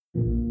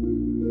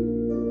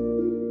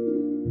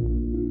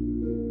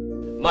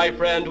My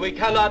friend, we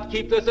cannot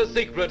keep this a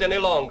secret any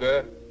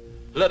longer.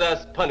 Let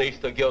us punish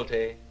the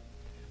guilty.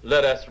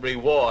 Let us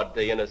reward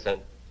the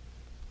innocent.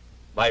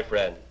 My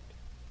friend,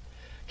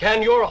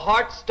 can your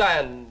heart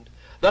stand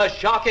the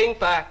shocking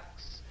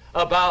facts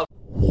about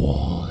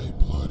Why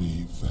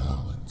Bloody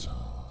Valentine?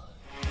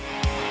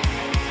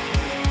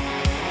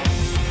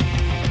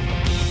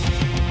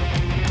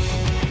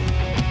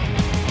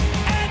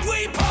 And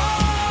we party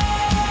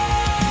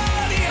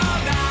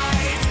all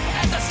night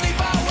at the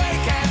sleeper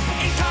waken,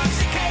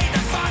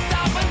 intoxicated, fucked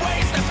up and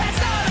wasted, pass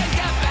out and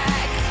get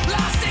back,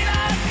 lost in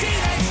a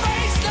teenage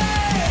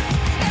wasteland.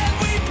 And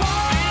we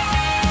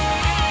party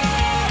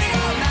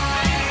all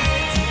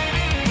night.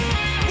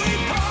 We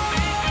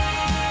party.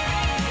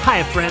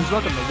 Hi, friends.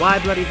 Welcome to Why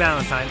Bloody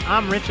Valentine.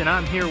 I'm Rich, and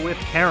I'm here with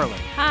Carolyn.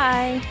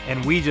 Hi.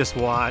 And we just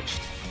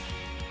watched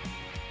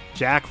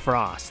Jack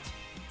Frost.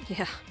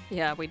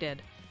 Yeah, we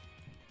did.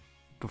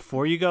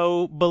 Before you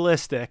go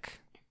ballistic,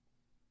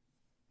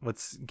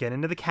 let's get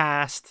into the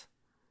cast.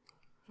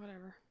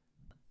 Whatever.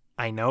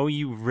 I know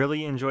you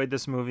really enjoyed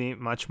this movie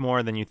much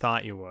more than you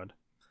thought you would.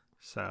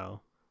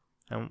 So,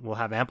 and we'll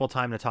have ample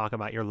time to talk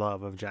about your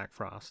love of Jack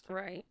Frost.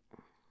 Right.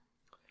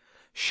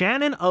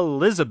 Shannon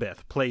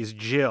Elizabeth plays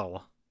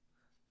Jill.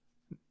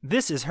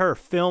 This is her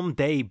film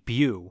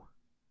debut.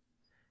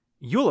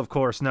 You'll, of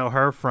course, know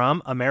her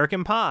from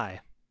American Pie.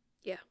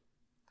 Yeah.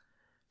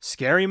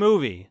 Scary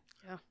Movie.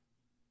 Yeah.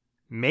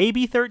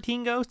 Maybe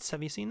 13 Ghosts.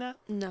 Have you seen that?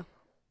 No.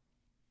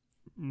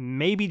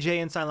 Maybe Jay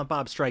and Silent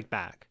Bob Strike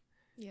Back.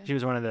 Yeah. She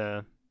was one of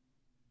the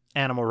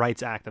animal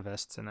rights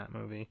activists in that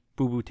movie.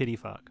 Boo Boo Titty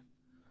Fuck.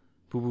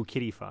 Boo Boo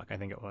Kitty Fuck, I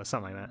think it was.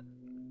 Something like that.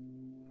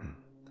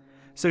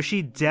 So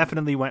she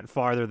definitely went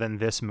farther than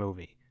this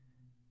movie.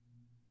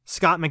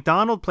 Scott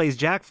McDonald plays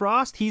Jack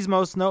Frost. He's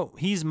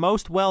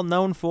most well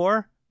known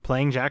for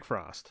playing Jack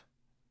Frost.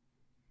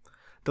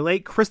 The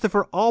late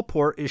Christopher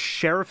Allport is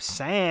Sheriff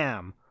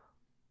Sam.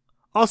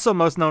 Also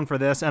most known for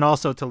this, and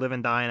also To Live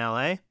and Die in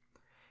L.A.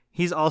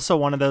 He's also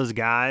one of those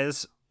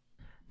guys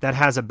that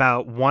has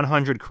about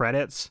 100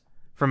 credits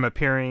from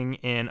appearing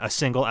in a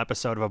single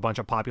episode of a bunch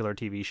of popular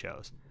TV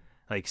shows.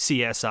 Like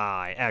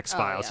CSI,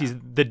 X-Files. Oh, yeah. He's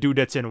the dude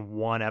that's in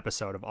one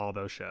episode of all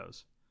those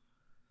shows.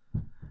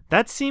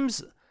 That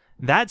seems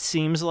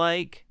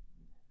like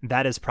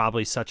that is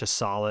probably such a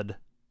solid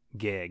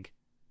gig.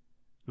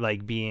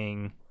 Like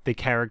being the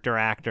character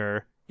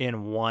actor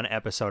in one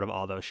episode of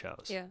all those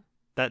shows. Yeah.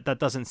 That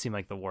doesn't seem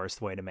like the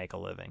worst way to make a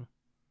living.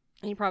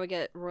 And you probably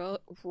get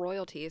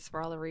royalties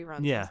for all the reruns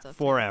Yeah, and stuff.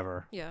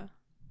 forever. Yeah.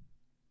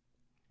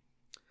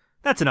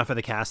 That's enough of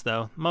the cast,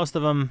 though. Most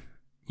of them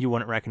you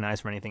wouldn't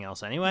recognize for anything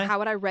else anyway. How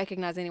would I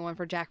recognize anyone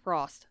for Jack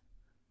Frost?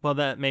 Well,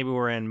 that maybe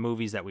we're in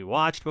movies that we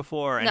watched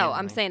before. Or No, anything.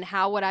 I'm saying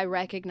how would I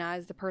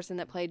recognize the person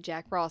that played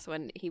Jack Frost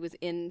when he was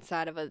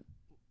inside of a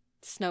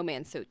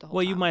snowman suit the whole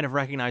Well, time? you might have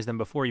recognized them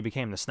before you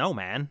became the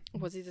snowman.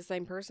 Was he the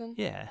same person?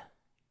 Yeah.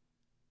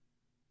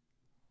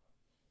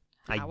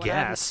 How I would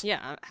guess.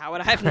 Yeah, how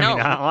would I have I known?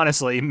 mean,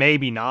 honestly,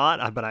 maybe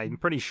not, but I'm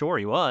pretty sure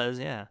he was,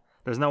 yeah.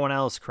 There's no one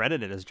else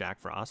credited as Jack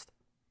Frost.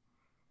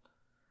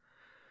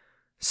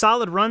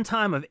 Solid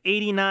runtime of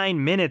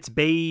 89 minutes,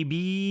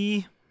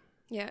 baby.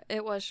 Yeah,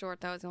 it was short.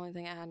 That was the only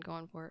thing I had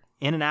going for it.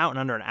 In and out in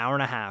under an hour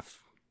and a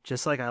half.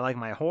 Just like I like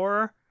my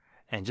horror,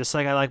 and just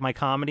like I like my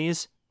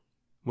comedies,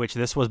 which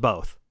this was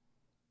both.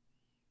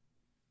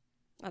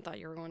 I thought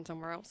you were going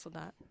somewhere else with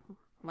that.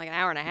 Like an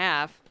hour and a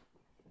half.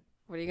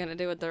 What are you going to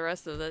do with the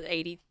rest of the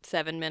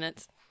 87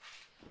 minutes?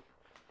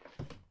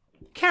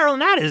 Carolyn,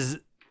 that is...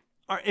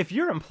 If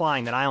you're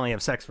implying that I only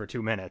have sex for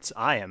 2 minutes,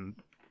 I am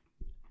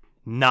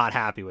not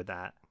happy with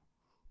that.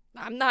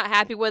 I'm not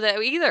happy with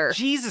it either.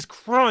 Jesus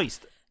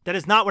Christ! That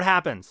is not what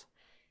happens.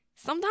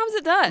 Sometimes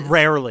it does.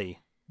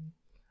 Rarely.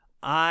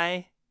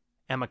 I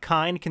am a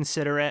kind,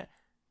 considerate,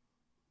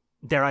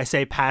 dare I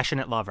say,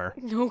 passionate lover.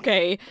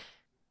 Okay.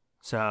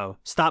 So,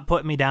 stop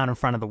putting me down in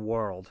front of the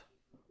world.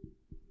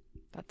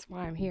 That's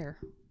why I'm here.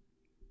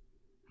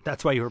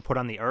 That's why you were put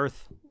on the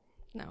earth?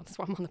 No, that's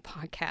why I'm on the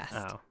podcast.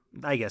 Oh,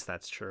 I guess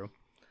that's true.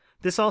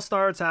 This all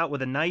starts out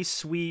with a nice,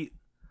 sweet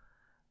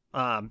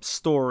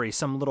story.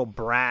 Some little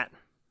brat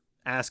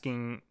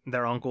asking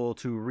their uncle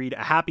to read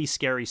a happy,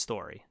 scary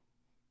story.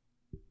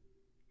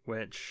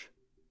 Which...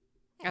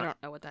 I don't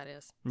know what that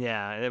is.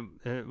 Yeah,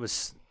 it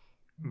was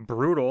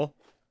brutal.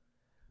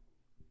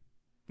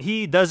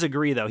 He does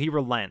agree, though. He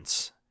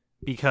relents.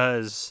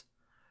 Because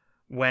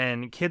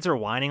when kids are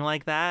whining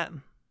like that,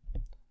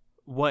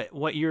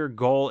 what your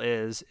goal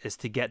is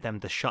to get them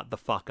to shut the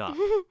fuck up.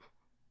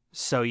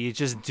 So you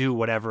just do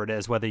whatever it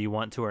is, whether you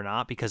want to or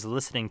not, because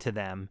listening to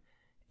them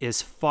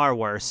is far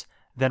worse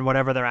than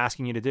whatever they're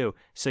asking you to do.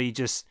 So you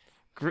just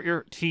grit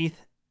your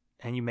teeth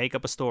and you make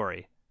up a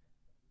story.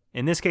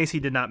 In this case, he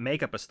did not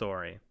make up a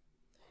story.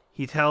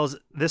 He tells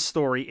this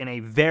story in a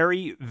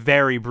very,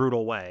 very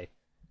brutal way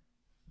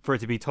for it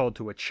to be told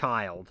to a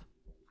child.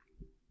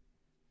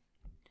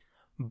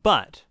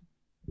 But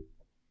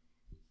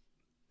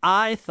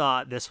I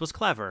thought this was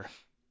clever,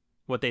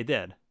 what they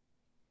did.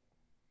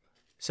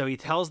 So he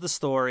tells the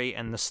story,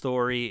 and the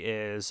story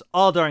is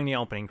all during the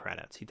opening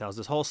credits. He tells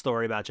this whole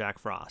story about Jack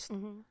Frost.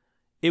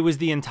 It was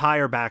the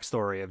entire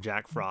backstory of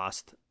Jack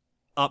Frost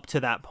up to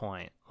that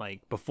point,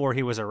 like before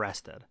he was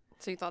arrested.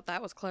 So you thought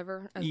that was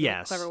clever? As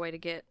Yes. a clever way to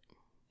get...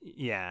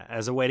 Yeah,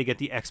 as a way to get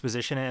the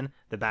exposition in,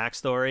 the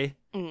backstory.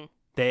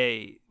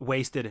 They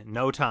wasted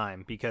no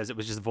time because it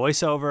was just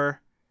voiceover,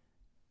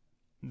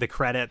 the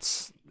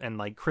credits, and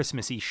like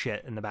Christmassy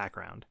shit in the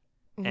background.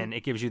 And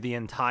it gives you the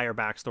entire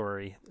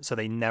backstory so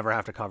they never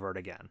have to cover it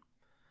again.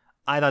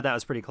 I thought that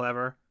was pretty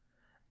clever.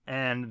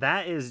 And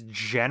that is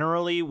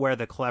generally where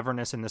the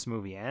cleverness in this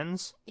movie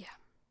ends. Yeah.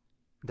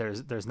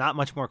 There's not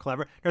much more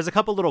clever. There's a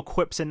couple little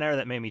quips in there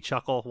that made me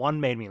chuckle.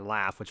 One made me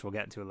laugh, which we'll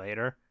get to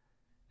later.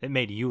 It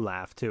made you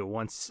laugh, too,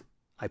 once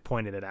I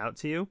pointed it out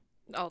to you.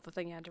 Oh, the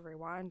thing you had to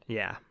rewind.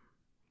 Yeah.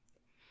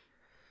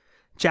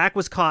 Jack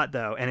was caught,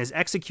 though, and his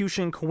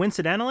execution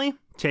coincidentally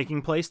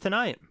taking place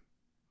tonight.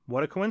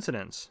 What a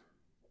coincidence.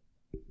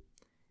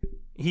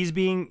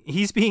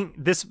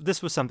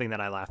 This was something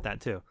that I laughed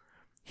at, too.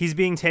 He's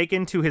being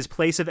taken to his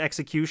place of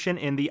execution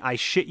in the, I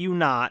shit you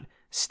not,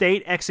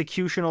 state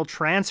executional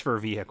transfer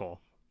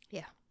vehicle.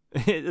 Yeah.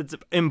 It's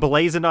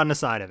emblazoned on the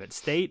side of it.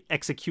 State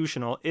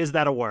executional. Is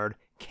that a word?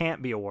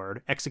 Can't be a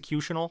word.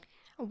 Executional.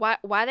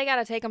 Why they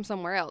gotta take them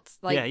somewhere else?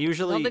 Like, Yeah,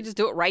 usually- don't they just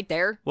do it right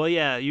there? Well,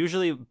 yeah,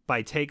 usually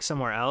by take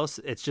somewhere else,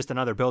 it's just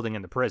another building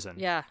in the prison.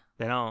 Yeah.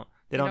 They don't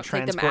don't take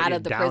them transport out you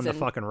of the down the prison.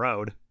 fucking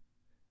road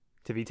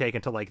to be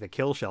taken to like the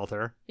kill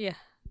shelter. Yeah.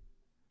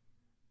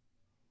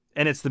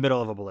 And it's the middle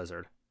of a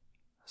blizzard.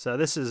 So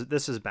this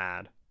is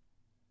bad.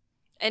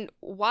 And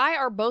why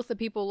are both the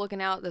people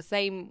looking out the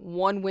same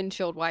one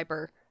windshield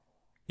wiper?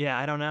 Yeah,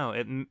 I don't know.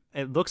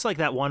 It looks like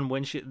that one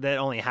windshield that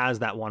only has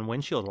that one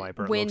windshield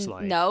wiper. It looks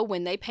like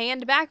when they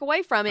panned back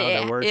away from it, Oh,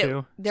 there were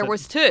two? There So-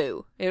 was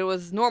two. It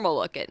was normal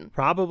looking.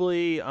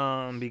 probably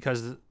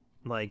because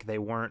like they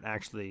weren't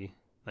actually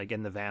like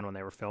in the van when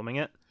they were filming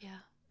it. Yeah.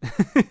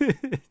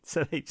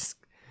 So they just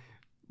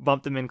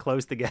bumped them in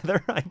close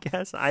together, I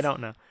guess. I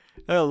don't know.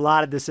 There are a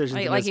lot of decisions.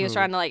 in Like this he was movie.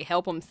 trying to like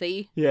help them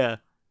see. Yeah.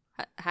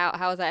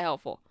 How is that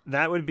helpful?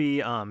 That would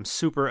be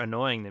super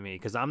annoying to me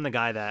because I'm the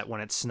guy that when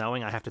it's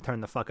snowing, I have to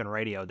turn the fucking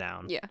radio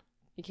down. Yeah.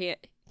 You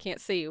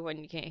can't see when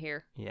you can't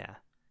hear. Yeah.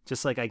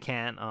 Just like I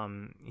can't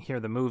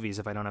hear the movies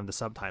if I don't have the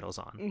subtitles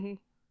on. Mm-hmm.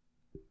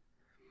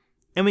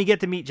 And we get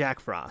to meet Jack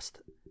Frost,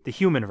 the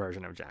human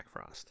version of Jack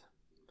Frost.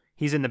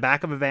 He's in the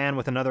back of a van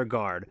with another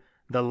guard.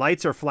 The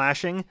lights are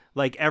flashing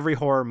like every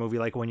horror movie,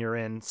 like when you're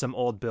in some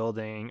old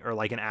building or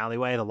like an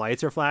alleyway, the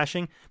lights are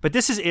flashing. But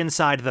this is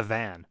inside the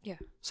van. Yeah.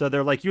 So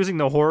they're like using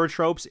the horror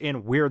tropes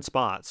in weird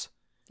spots.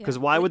 Because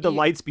why would the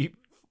lights be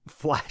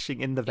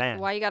flashing in the van?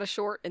 Why you got a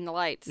short in the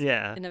lights?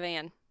 Yeah. In the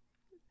van.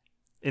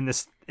 In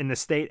the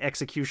state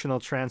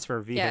executional transfer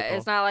vehicle. Yeah,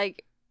 it's not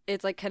like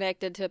it's like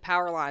connected to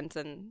power lines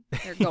and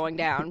they're going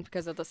down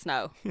because of the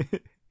snow.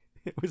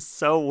 It was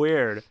so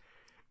weird.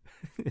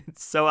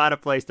 It's so out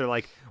of place. They're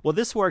like, well,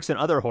 this works in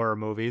other horror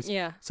movies.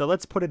 Yeah. So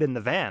let's put it in the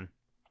van.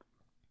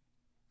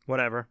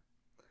 Whatever.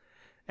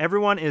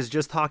 Everyone is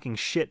just talking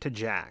shit to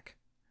Jack.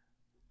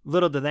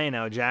 Little do they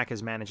know, Jack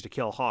has managed to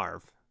kill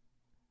Harv,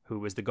 who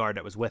was the guard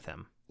that was with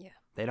him. Yeah.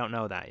 They don't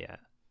know that yet.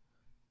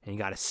 And he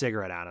got a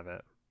cigarette out of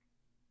it.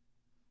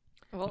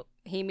 Well,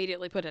 he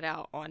immediately put it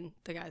out on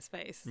the guy's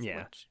face.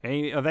 Yeah. which- And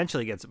he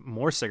eventually gets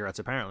more cigarettes,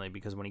 apparently,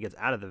 because when he gets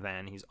out of the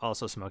van, he's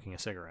also smoking a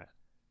cigarette.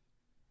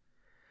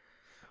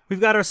 We've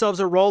got ourselves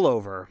a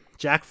rollover.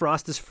 Jack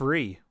Frost is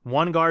free.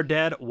 One guard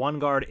dead, one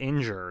guard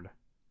injured.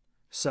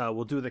 So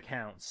we'll do the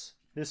counts.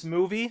 This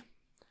movie,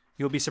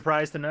 you'll be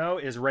surprised to know,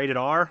 is rated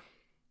R.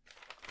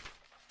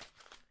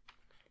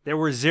 There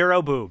were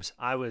 0 boobs.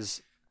 I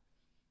was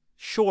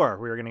sure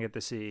we were going to get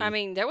to see. I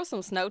mean, there was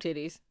some snow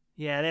titties.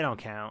 Yeah, they don't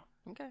count.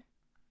 Okay.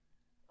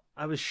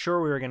 I was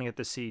sure we were going to get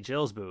to see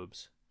Jill's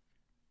boobs,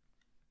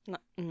 No,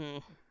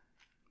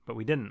 but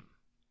we didn't.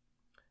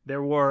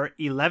 There were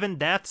 11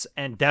 deaths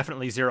and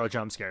definitely 0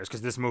 jump scares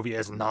because this movie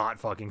is not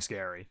fucking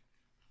scary.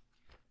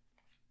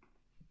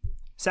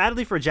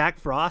 Sadly for Jack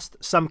Frost,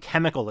 some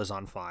chemical is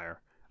on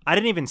fire. I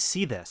didn't even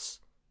see this.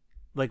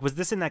 Like, was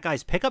this in that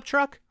guy's pickup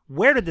truck?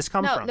 Where did this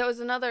come No, from? there was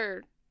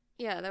another.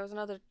 Yeah, there was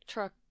another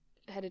truck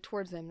headed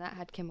towards them that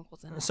had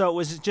chemicals in it. So it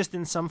was just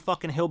in some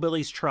fucking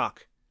hillbilly's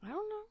truck. I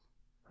don't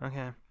know. Okay.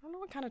 I don't know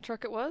what kind of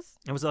truck it was.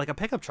 It was like a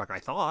pickup truck, I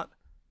thought.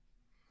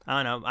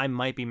 I don't know. I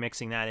might be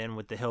mixing that in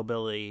with the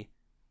hillbilly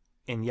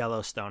in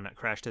Yellowstone that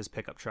crashed his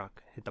pickup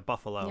truck, hit the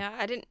buffalo. Yeah,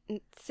 I didn't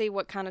see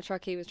what kind of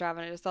truck he was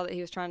driving. I just saw that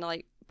he was trying to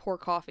like pour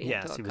coffee into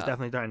Yes, a he was cup.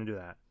 definitely trying to do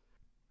that.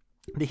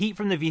 The heat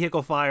from the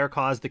vehicle fire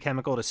caused the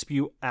chemical to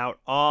spew out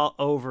all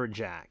over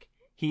Jack.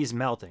 He's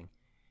melting.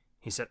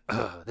 He said,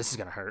 ugh, this is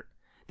going to hurt.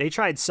 They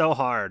tried so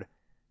hard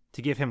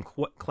to give him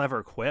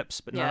clever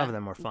quips, but none Yeah. of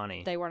them were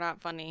funny. They were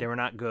not funny. They were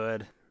not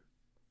good.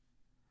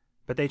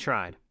 But they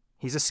tried.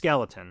 He's a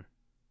skeleton.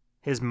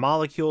 His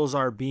molecules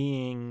are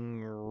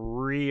being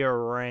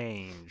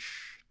rearranged.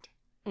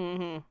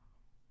 Mm-hmm.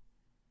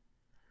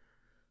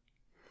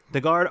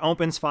 The guard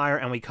opens fire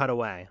and we cut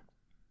away.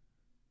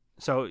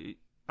 So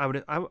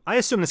I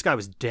assume this guy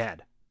was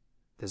dead.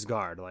 this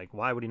guard. Like,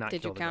 why would he not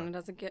Did kill you the count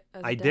guard? it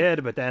as a I death?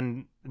 did, but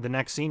then the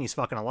next scene he's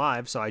fucking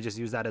alive, so I just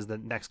used that as the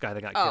next guy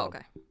that got Oh, killed.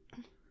 okay.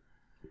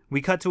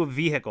 We cut to a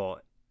vehicle.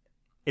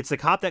 It's the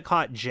cop that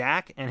caught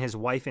Jack and his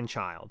wife and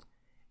child.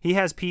 He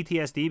has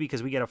PTSD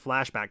because we get a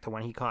flashback to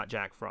when he caught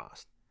Jack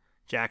Frost.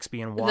 Jack's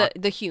being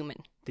walked. The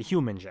human. The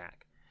human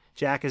Jack.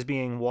 Jack is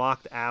being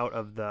walked out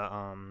of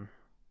the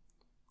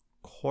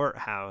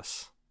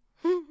courthouse.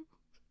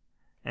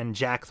 And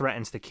Jack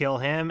threatens to kill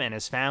him and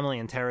his family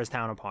and tear his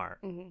town apart.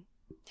 Mm-hmm.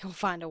 He'll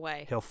find a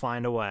way. He'll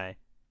find a way.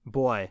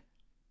 Boy,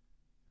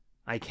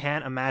 I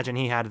can't imagine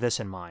he had this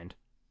in mind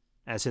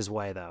as his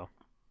way, though.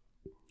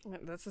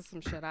 This is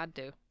some shit I'd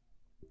do.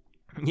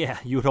 Yeah,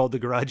 you would hold the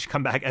grudge,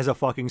 come back as a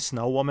fucking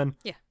snow woman?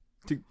 Yeah.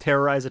 To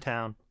terrorize a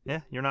town. Yeah,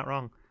 you're not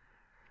wrong.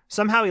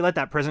 Somehow he let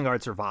that prison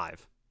guard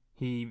survive.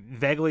 He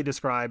vaguely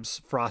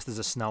describes Frost as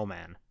a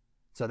snowman.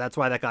 So that's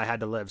why that guy had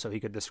to live, so he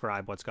could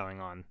describe what's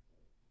going on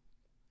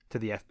to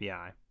the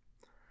FBI.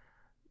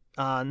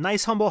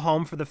 Nice humble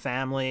home for the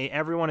family.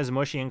 Everyone is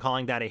mushy and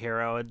calling Dad a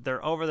hero.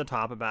 They're over the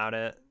top about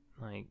it.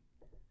 Like,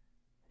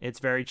 it's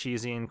very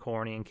cheesy and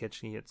corny and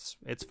kitschy.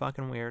 It's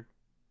fucking weird.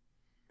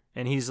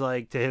 And he's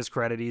like, to his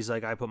credit, he's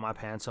like, I put my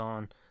pants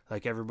on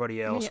like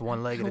everybody else, Yeah,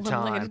 one leg at a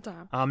one leg at a time.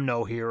 time. I'm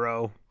no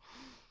hero.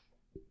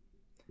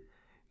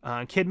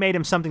 Kid made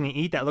him something to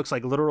eat that looks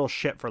like literal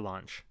shit for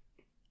lunch.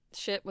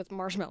 Shit with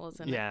marshmallows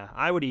in it. Yeah,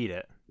 I would eat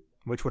it,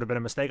 which would have been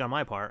a mistake on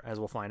my part, as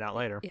we'll find out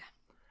later. Yeah.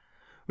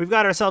 We've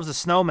got ourselves a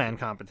snowman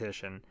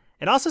competition.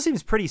 It also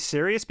seems pretty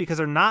serious because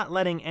they're not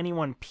letting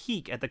anyone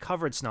peek at the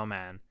covered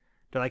snowman.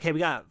 They're like, hey, we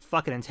got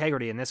fucking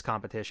integrity in this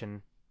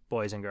competition,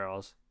 boys and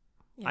girls.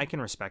 Yeah. I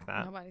can respect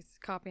that. Nobody's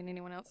copying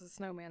anyone else's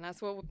snowman.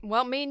 That's what.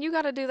 Well, me and you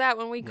got to do that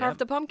when we carve Yep.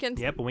 the pumpkins.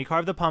 Yep, when we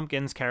carve the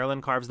pumpkins,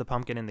 Carolyn carves the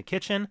pumpkin in the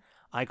kitchen.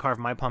 I carve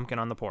my pumpkin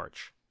on the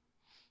porch.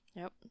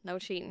 Yep. No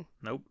cheating.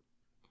 Nope.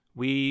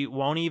 We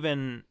won't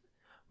even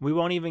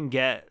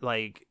get,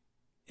 like,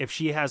 if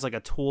she has, like, a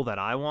tool that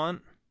I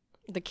want,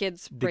 The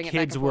kids the bring it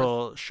back kids and forth.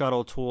 will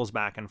shuttle tools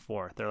back and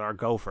forth. They're our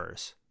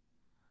gophers.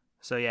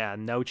 So yeah,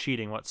 no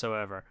cheating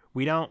whatsoever.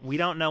 We don't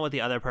know what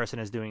the other person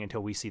is doing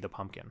until we see the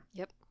pumpkin.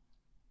 Yep.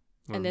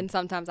 And then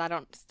sometimes I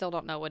still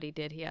don't know what he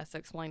did. He has to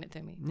explain it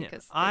to me. Yeah,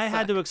 Because I they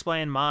had to suck.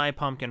 explain my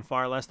pumpkin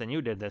far less than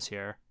you did this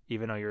year,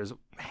 even though yours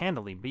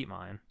handily beat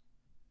mine.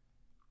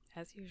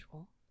 As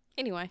usual.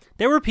 Anyway.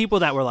 There were people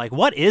that were like,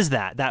 "What is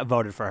that?" that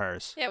voted for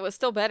hers. Yeah, it was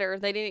still better.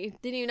 They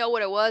didn't even know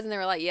what it was, and they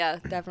were like, "Yeah,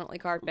 definitely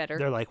carved better."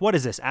 They're like, "What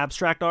is this?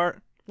 Abstract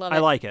art? Love I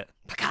it. like it.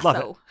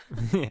 Picasso.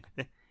 Love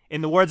it."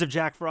 In the words of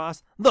Jack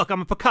Frost, "Look,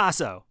 I'm a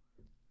Picasso."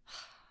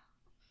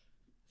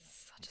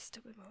 Such a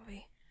stupid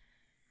movie.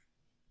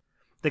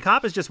 The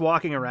cop is just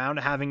walking around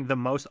having the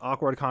most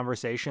awkward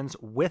conversations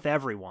with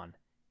everyone.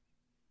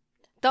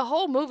 The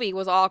whole movie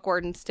was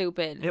awkward and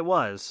stupid. It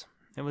was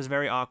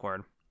very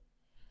awkward.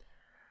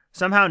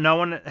 Somehow no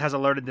one has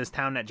alerted this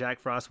town that Jack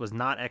Frost was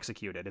not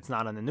executed. It's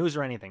not on the news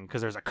or anything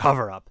because there's a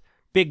cover-up.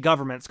 Big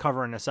government's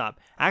covering this up.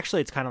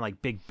 Actually, it's kind of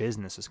like big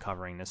business is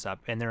covering this up,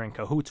 and they're in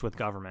cahoots with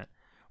government,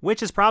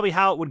 which is probably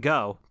how it would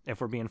go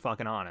if we're being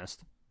fucking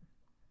honest.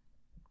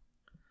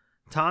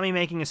 Tommy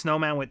making a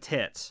snowman with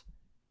tits.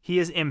 He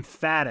is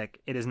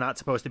emphatic it is not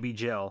supposed to be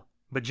Jill,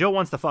 but Jill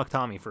wants to fuck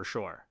Tommy for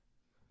sure.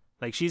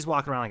 Like, she's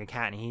walking around like a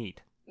cat in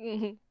heat.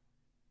 Mm-hmm.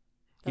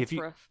 That's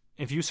rough.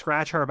 If you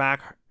scratch her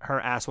back,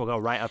 her ass will go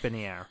right up in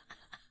the air.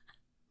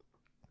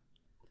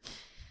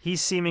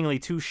 He's seemingly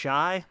too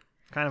shy,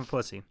 kind of a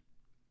pussy.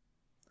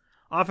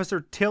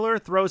 Officer Tiller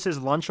throws his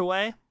lunch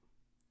away,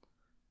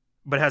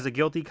 but has a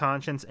guilty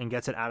conscience and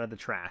gets it out of the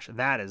trash.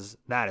 That is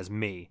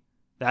me.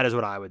 That is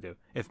what I would do.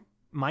 If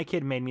my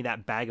kid made me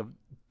that bag of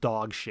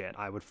dog shit,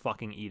 I would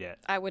fucking eat it.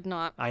 I would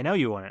not. I know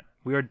you wouldn't.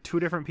 We are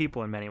two different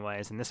people in many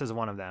ways, and this is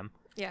one of them.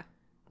 Yeah.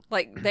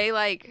 Like, they,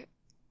 like,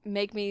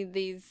 make me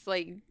these,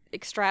 like,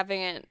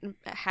 extravagant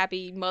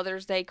happy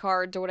Mother's Day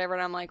cards or whatever,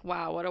 and I'm like,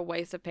 wow, what a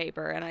waste of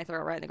paper, and I throw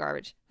it right in the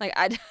garbage. Like,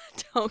 I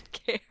don't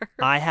care.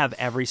 I have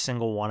every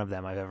single one of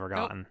them I've ever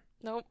gotten.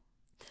 Nope.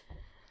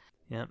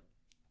 Yep.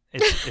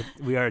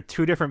 We are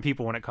two different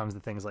people when it comes to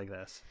things like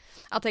this.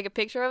 I'll take a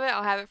picture of it.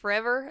 I'll have it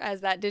forever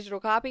as that digital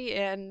copy,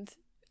 and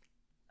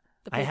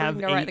the paper can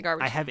go right in the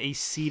garbage. I have a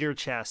cedar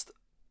chest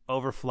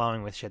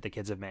overflowing with shit the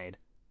kids have made.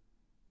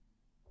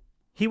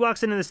 He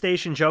walks into the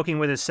station joking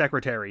with his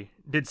secretary.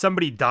 Did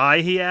somebody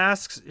die, he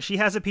asks. She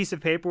has a piece of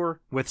paper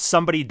with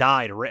 "somebody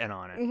died" written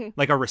on it. Mm-hmm.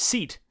 Like a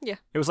receipt. Yeah.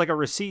 It was like a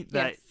receipt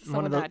that Yes,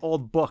 one of someone the died.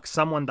 old books.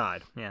 Someone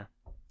died. Yeah.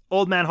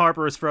 Old man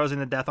Harper is frozen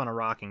to death on a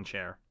rocking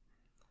chair.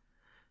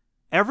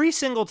 Every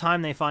single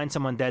time they find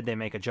someone dead, they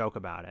make a joke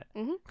about it.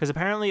 Because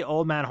apparently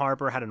old man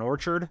Harper had an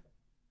orchard.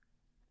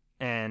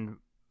 And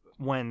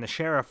when the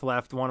sheriff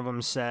left, one of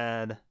them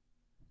said,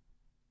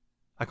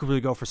 "I could really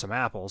go for some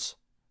apples."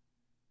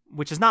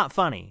 Which is not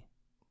funny.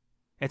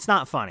 It's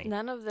not funny.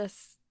 None of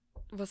this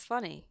was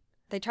funny.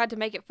 They tried to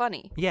make it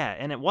funny. Yeah,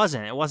 and it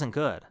wasn't. It wasn't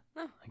good.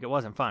 No. Like, it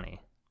wasn't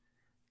funny.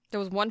 There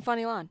was one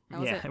funny line. That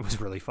was Yeah, it. it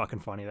was really fucking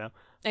funny, though.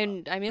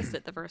 And I missed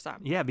it the first time.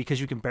 Yeah, because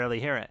you can barely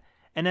hear it.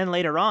 And then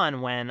later on,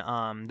 when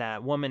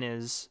that woman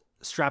is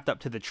strapped up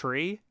to the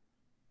tree,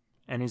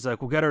 And he's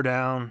like, we'll get her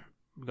down.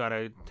 We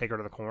gotta take her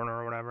to the corner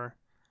or whatever.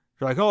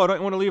 They're like, oh, I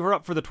don't want to leave her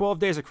up for the 12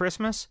 days of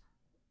Christmas?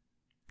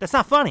 That's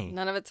not funny.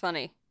 None of it's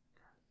funny.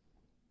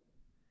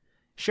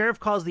 Sheriff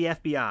calls the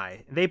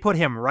FBI. They put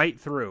him right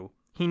through.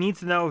 He needs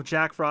to know if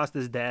Jack Frost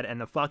is dead, and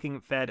the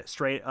fucking Fed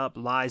straight up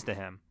lies to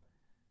him.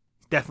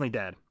 He's definitely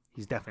dead.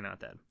 He's definitely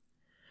not dead.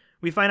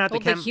 We find out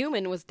Well, the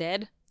human was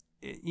dead.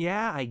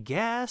 Yeah, I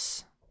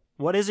guess.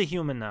 What is a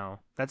human, though?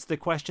 That's the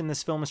question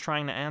this film is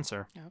trying to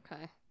answer.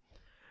 Okay.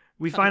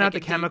 We Trying to find out make the it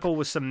deep. chemical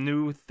was some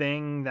new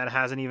thing that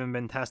hasn't even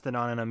been tested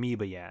on an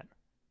amoeba yet.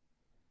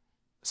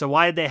 So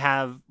why are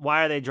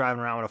they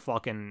driving around with a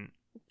fucking...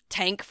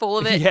 Tank full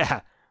of it.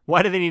 Yeah.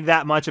 Why do they need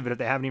that much of it if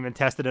they haven't even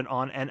tested it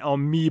on an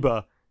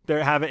amoeba?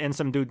 They have it in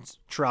some dude's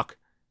truck.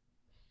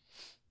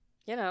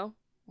 You know,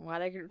 why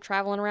they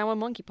traveling around with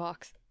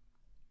monkeypox?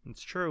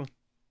 It's true.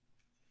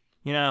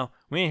 You know,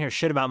 we didn't hear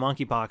shit about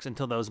monkeypox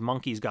until those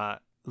monkeys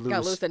got loose.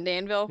 Got loose in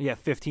Danville. Yeah,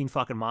 15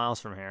 fucking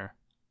miles from here.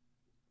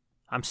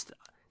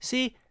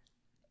 See,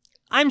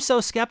 I'm so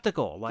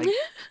skeptical. Like,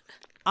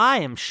 I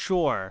am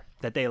sure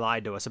that they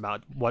lied to us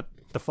about what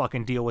the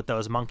fucking deal with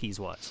those monkeys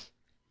was.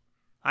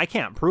 I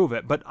can't prove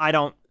it, but I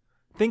don't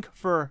think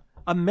for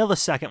a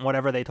millisecond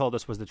whatever they told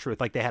us was the truth.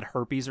 Like they had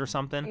herpes or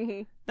something.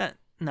 Mm-hmm.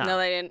 No. No,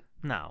 they didn't.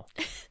 No.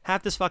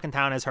 Half this fucking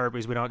town has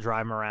herpes. We don't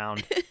drive them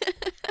around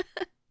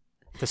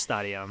to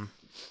study them.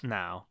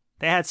 No.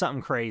 They had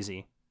something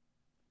crazy.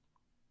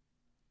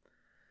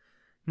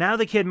 Now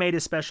the kid made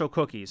his special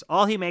cookies.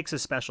 All he makes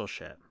is special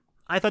shit.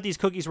 I thought these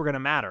cookies were going to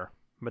matter,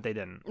 but they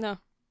didn't. No.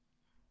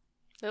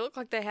 They look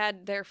like they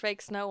had their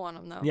fake snow on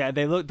them, though. Yeah,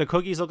 the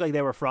cookies look like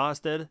they were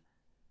frosted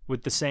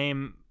with the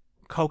same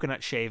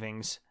coconut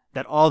shavings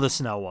that all the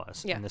snow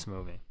was in this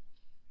movie.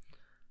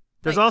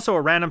 There's also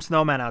a random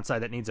snowman outside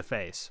that needs a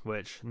face,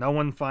 which no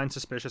one finds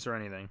suspicious or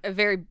anything. A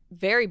very,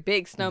 very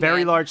big snowman.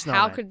 Very large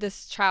snowman. How could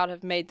this child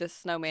have made this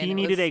snowman? He It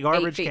needed was a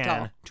garbage 8 feet can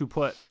tall. to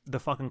put the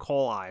fucking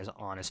coal eyes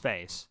on his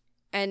face.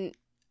 And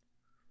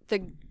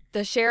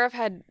the sheriff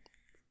had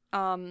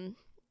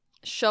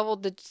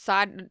shoveled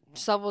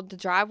the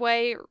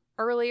driveway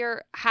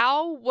earlier.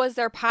 How was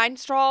there pine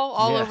straw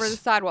all over the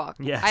sidewalk?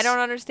 Yes. I don't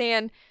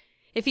understand.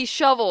 If he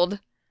shoveled,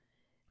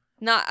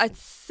 not a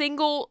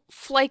single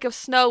flake of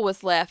snow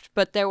was left,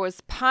 but there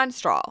was pine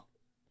straw.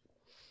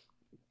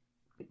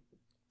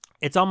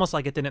 It's almost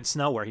like it didn't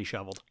snow where he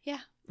shoveled.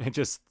 Yeah. It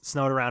just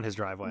snowed around his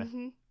driveway,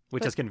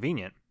 which But- is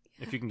convenient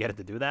if you can get it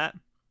to do that.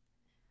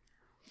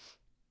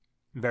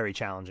 Very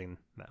challenging,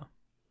 though.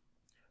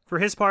 For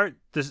his part,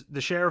 the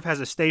sheriff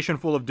has a station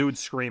full of dudes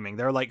screaming.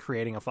 They're like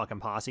creating a fucking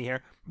posse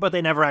here, but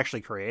they never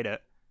actually create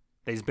it.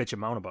 They just bitch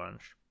and moan a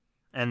bunch.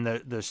 And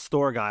the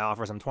store guy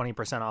offers them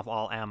 20% off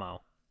all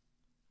ammo.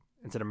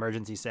 It's an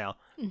emergency sale.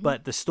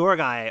 But the store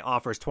guy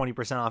offers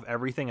 20% off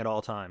everything at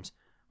all times,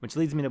 which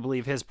leads me to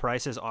believe his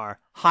prices are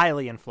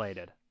highly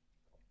inflated.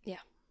 Yeah.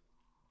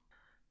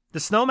 The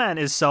snowman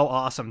is so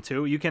awesome,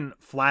 too. You can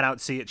flat out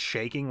see it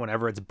shaking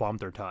whenever it's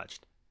bumped or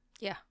touched.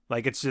 Yeah.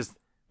 Like, it's just,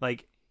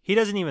 like, he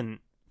doesn't even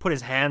put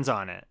his hands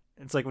on it.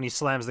 It's like when he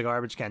slams the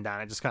garbage can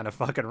down, it just kind of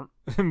fucking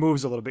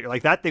moves a little bit. You're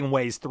like, that thing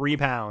weighs 3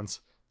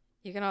 pounds.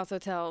 You can also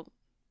tell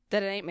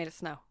that it ain't made of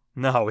snow.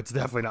 No, it's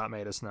definitely not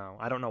made of snow.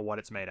 I don't know what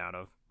it's made out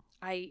of.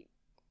 I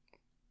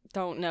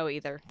don't know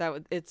either.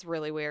 It's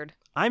really weird.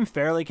 I'm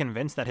fairly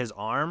convinced that his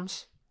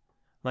arms,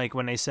 like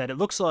when they said, it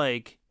looks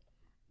like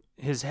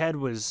his head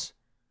was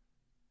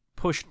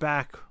pushed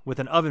back with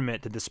an oven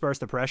mitt to disperse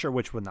the pressure,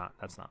 which would not.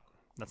 That's not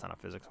how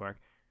physics work.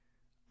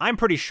 I'm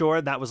pretty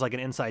sure that was like an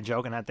inside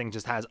joke, and that thing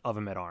just has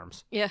oven mitt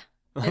arms. Yeah.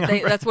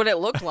 That's what it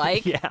looked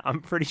like. Yeah, I'm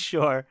pretty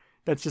sure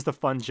that's just a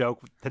fun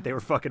joke that they were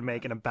fucking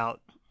making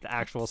about the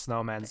actual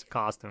snowman's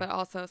costume. But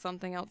also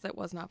something else that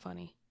was not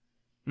funny.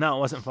 No, it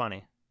wasn't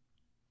funny.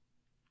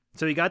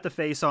 So he got the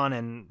face on,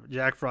 and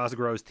Jack Frost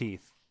grows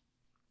teeth.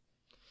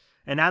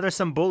 And now there's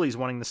some bullies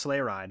wanting the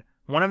sleigh ride.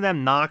 One of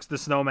them knocks the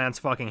snowman's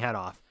fucking head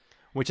off,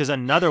 which is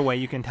another way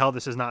you can tell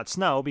this is not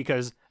snow,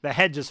 because the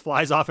head just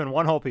flies off in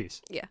one whole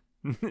piece. Yeah.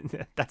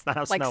 That's not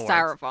how Like snow works.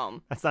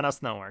 styrofoam. That's not how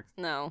snow works.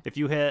 No. If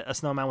you hit a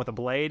snowman with a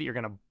blade, you're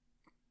going to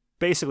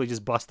basically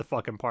just bust the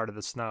fucking part of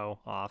the snow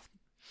off.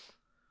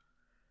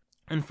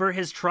 And for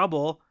his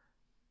trouble,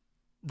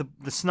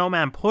 the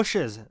snowman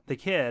pushes the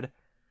kid.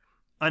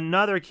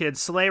 Another kid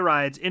sleigh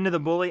rides into the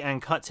bully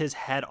and cuts his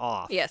head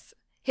off. Yes.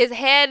 His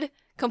head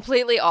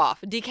completely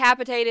off.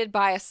 Decapitated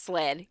by a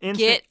sled.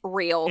 Get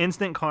real.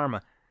 Instant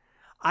karma.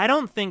 I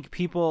don't think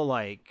people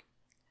like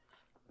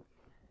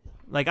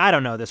I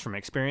don't know this from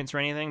experience or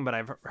anything, but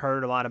I've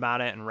heard a lot about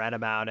it and read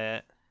about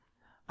it.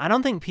 I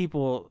don't think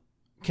people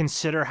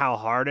consider how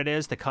hard it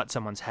is to cut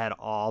someone's head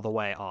all the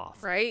way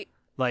off. Right?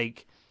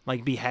 Like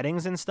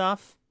beheadings and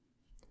stuff.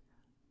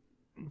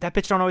 That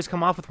bitch don't always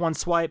come off with one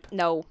swipe.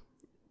 No.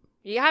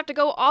 You have to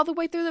go all the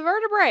way through the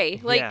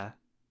vertebrae. Like, yeah.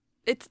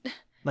 it's...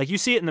 Like, you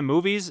see it in the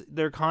movies.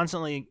 They're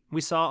constantly...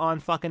 We saw on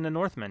fucking The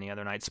Northman the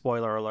other night.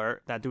 Spoiler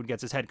alert. That dude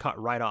gets his head cut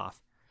right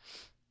off.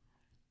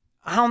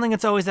 I don't think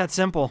it's always that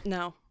simple.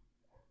 No.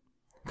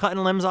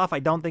 Cutting limbs off, I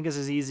don't think is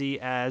as easy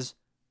as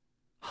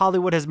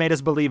Hollywood has made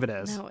us believe it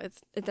is. No,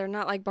 they're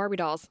not like Barbie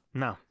dolls.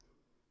 No.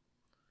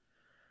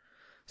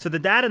 So the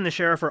dad and the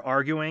sheriff are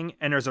arguing,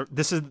 and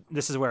this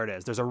is where it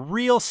is. There's a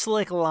real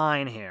slick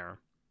line here.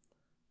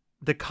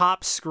 The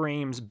cop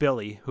screams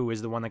Billy, who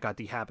is the one that got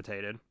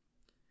decapitated.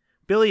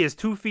 Billy is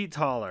 2 feet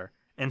taller,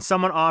 and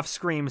someone off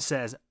screen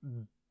says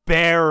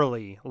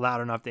barely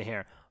loud enough to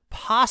hear.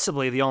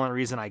 Possibly the only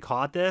reason I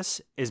caught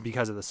this is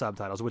because of the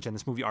subtitles, which in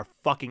this movie are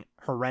fucking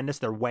horrendous.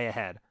 They're way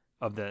ahead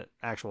of the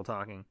actual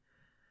talking.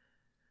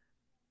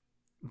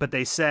 But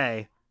they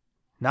say,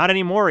 not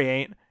anymore he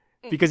ain't,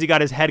 because he got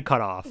his head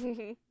cut off.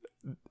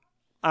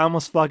 I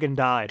almost fucking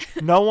died.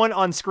 No one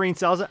on screen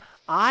sells it.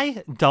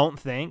 I don't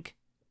think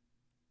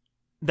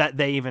that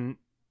they even...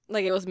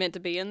 Like it was meant to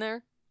be in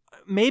there?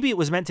 Maybe it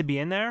was meant to be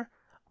in there.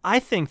 I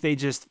think they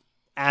just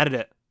added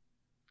it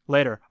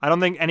later. I don't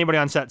think anybody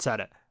on set said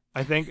it.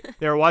 I think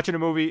they were watching a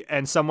movie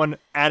and someone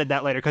added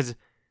that later because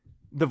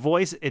the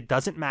voice, it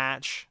doesn't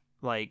match.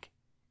 Like,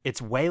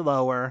 it's way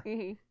lower.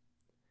 Mm-hmm.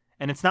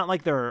 And it's not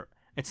like they're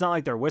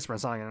whispering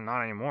something,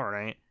 not anymore,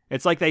 right?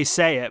 It's like they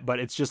say it, but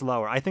it's just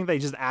lower. I think they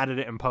just added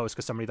it in post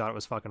because somebody thought it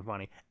was fucking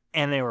funny.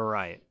 And they were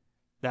right.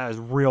 That was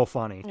real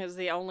funny. It was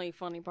the only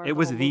funny part It of the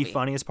was whole the movie.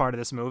 funniest part of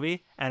this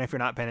movie. And if you're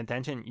not paying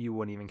attention, you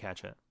wouldn't even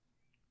catch it.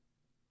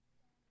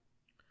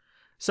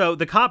 So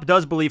the cop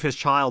does believe his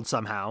child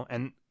somehow.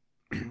 And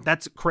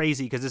that's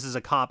crazy because this is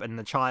a cop and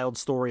the child's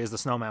story is the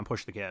snowman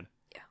pushed the kid.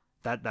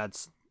 Yeah.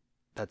 That's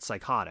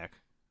psychotic.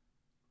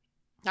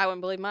 I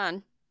wouldn't believe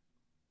mine.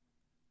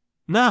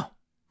 No.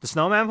 The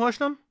snowman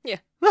pushed him? Yeah.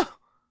 No.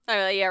 I'm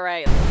like, yeah,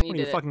 right. What, You are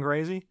did you it. fucking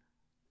crazy?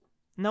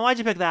 No, why'd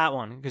you pick that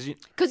one? Because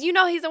Because you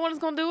know he's the one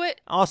that's going to do it.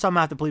 also I'm going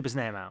to have to bleep his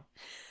name out.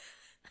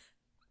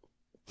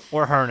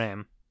 Or her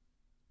name.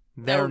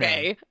 Their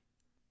okay. name.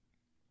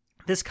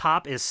 This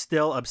cop is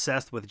still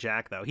obsessed with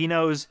Jack, though. He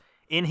knows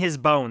in his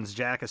bones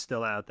Jack is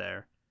still out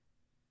there.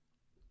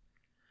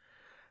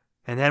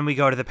 And then we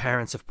go to the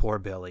parents of poor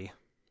Billy.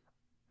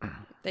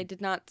 They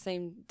did not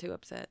seem too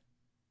upset.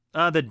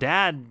 The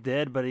dad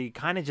did, but he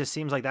kind of just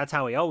seems like that's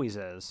how he always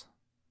is.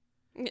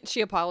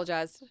 She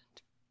apologized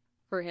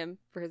for him,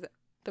 for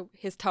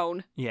his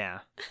tone. Yeah.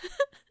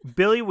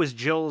 Billy was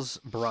Jill's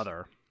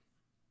brother.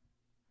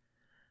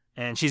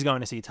 And she's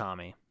going to see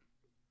Tommy.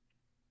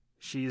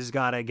 She's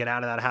got to get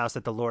out of that house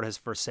that the Lord has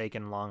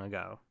forsaken long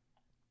ago.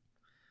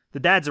 The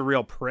dad's a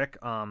real prick.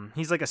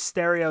 He's like a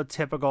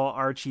stereotypical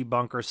Archie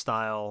Bunker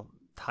style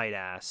tight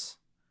ass.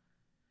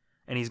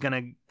 And he's going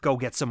to go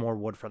get some more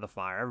wood for the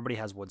fire. Everybody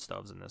has wood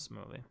stoves in this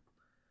movie.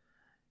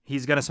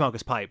 He's going to smoke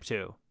his pipe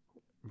too.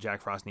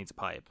 Jack Frost needs a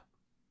pipe.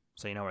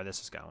 So you know where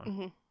this is going.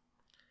 Mm-hmm.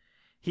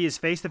 He is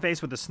face to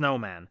face with the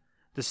snowman.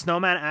 The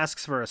snowman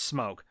asks for a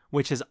smoke,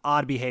 which is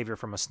odd behavior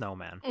from a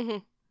snowman. Mm-hmm.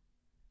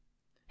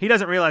 He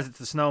doesn't realize it's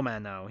the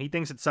snowman, though. He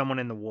thinks it's someone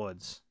in the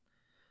woods.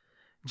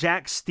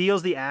 Jack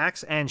steals the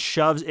axe and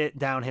shoves it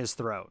down his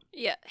throat.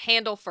 Yeah,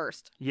 handle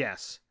first.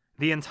 Yes,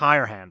 the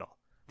entire handle.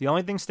 The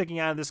only thing sticking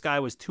out of this guy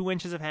was 2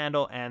 inches of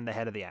handle and the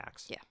head of the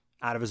axe. Yeah.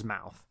 Out of his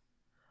mouth.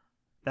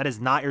 That is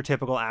not your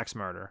typical axe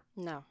murder.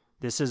 No.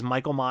 This is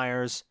Michael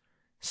Myers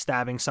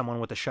stabbing someone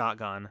with a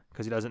shotgun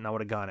because he doesn't know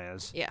what a gun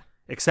is. Yeah.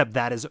 Except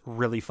that is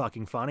really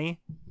fucking funny.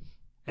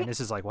 And this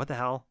is like, what the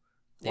hell?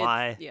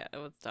 Why? Yeah, it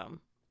was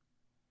dumb.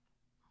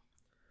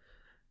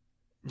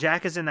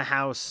 Jack is in the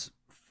house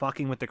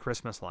fucking with the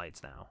Christmas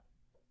lights now.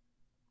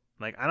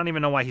 Like, I don't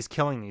even know why he's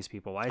killing these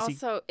people. Why is he...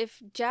 Also,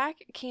 if Jack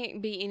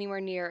can't be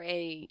anywhere near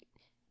a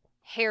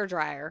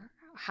hairdryer,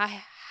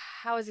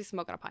 how is he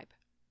smoking a pipe?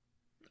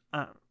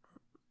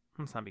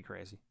 Let's not be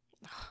crazy.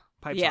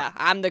 Pipe's Yeah, hot.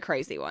 I'm the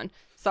crazy one.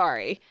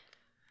 Sorry.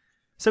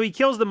 So he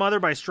kills the mother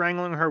by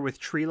strangling her with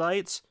tree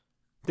lights.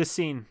 This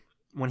scene,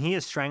 when he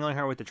is strangling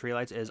her with the tree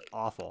lights, is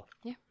awful.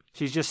 Yeah.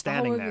 She's just The whole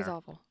standing movie's there.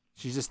 awful.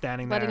 She's just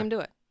standing Letting there. him do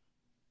it.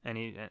 And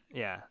he,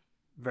 yeah,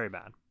 very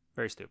bad.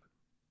 Very stupid.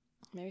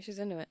 Maybe she's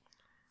into it.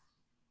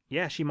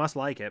 Yeah, she must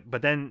like it.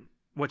 But then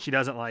what she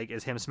doesn't like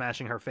is him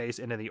smashing her face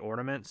into the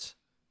ornaments.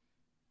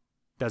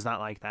 Does not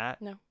like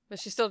that. No, but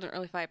she still didn't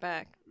really fight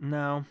back.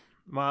 No.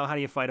 Well, how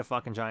do you fight a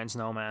fucking giant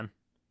snowman?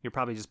 You're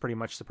probably just pretty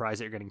much surprised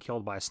that you're getting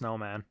killed by a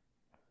snowman.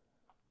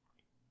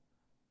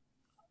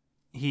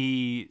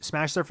 He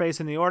smashes her face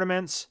in the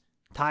ornaments,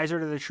 ties her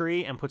to the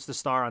tree, and puts the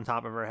star on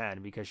top of her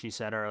head because she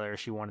said earlier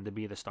she wanted to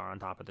be the star on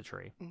top of the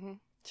tree. Mm-hmm.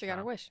 She got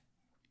her wish.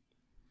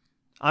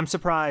 I'm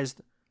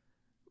surprised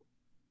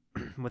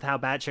with how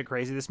batshit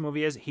crazy this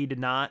movie is. He did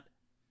not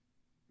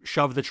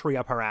shove the tree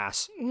up her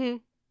ass Mm-hmm.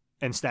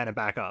 and stand it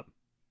back up.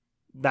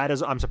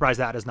 I'm surprised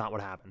that is not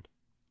what happened.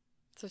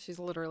 So she's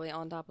literally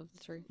on top of the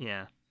tree.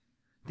 Yeah.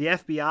 The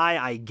FBI,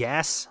 I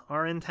guess,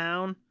 are in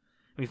town.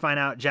 We find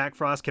out Jack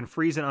Frost can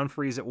freeze and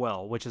unfreeze at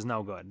will, which is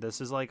no good.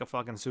 This is like a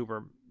fucking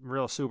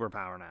real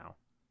superpower now.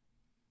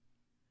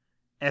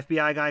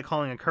 FBI guy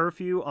calling a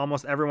curfew.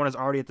 Almost everyone is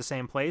already at the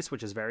same place,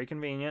 which is very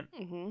convenient.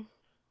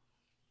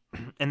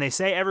 Mm-hmm. And they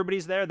say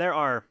everybody's there. There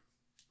are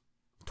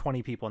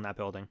 20 people in that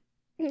building.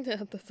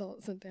 That's all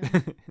it sent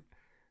down.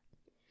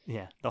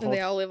 Yeah. And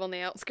they all live on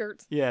the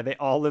outskirts. Yeah, they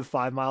all live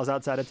 5 miles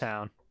outside of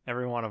town.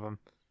 Every one of them.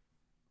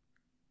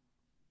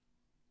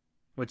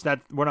 Which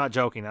we're not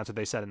joking. That's what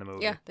they said in the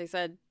movie. Yeah, they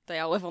said they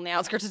all live on the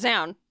outskirts of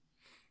town.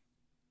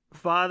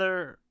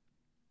 Father.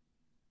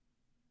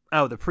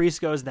 Oh, the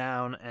priest goes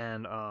down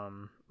and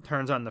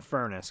turns on the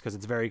furnace because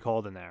it's very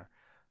cold in there.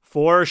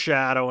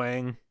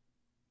 Foreshadowing.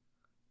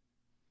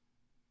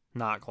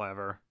 Not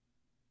clever.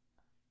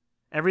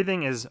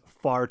 Everything is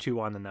far too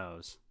on the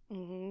nose.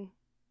 Mm-hmm.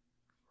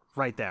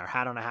 Right there.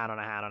 Hat on a hat on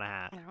a hat on a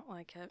hat. I don't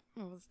like it.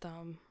 It was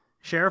dumb.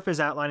 Sheriff is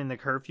outlining the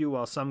curfew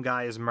while some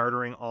guy is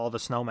murdering all the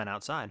snowmen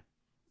outside.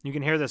 You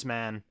can hear this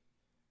man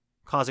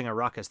causing a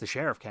ruckus. The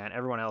sheriff can't.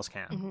 Everyone else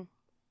can. Mm-hmm.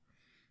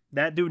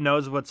 That dude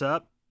knows what's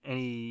up, and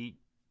he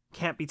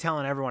can't be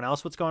telling everyone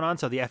else what's going on,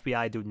 so the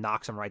FBI dude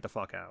knocks him right the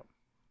fuck out.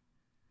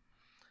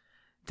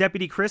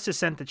 Deputy Chris is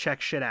sent to check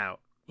shit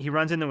out. He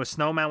runs into a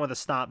snowman with a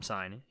stop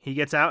sign. He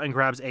gets out and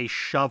grabs a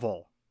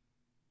shovel.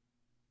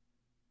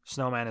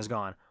 Snowman is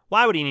gone.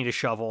 Why would he need a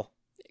shovel?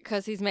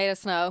 Because he's made of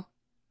snow.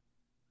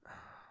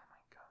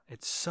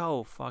 It's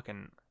so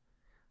fucking...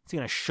 Is he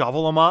gonna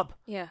shovel him up?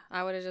 Yeah,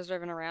 I would have just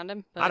driven around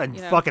him. But, I'd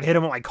have fucking hit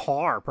him with my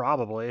car,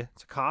 probably.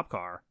 It's a cop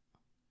car.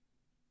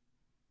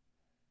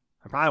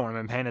 I probably wouldn't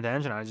have been paying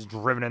attention. I was just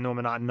driven into him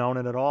and not known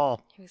it at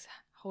all. He was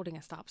holding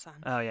a stop sign.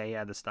 Oh, yeah, he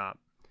had to stop.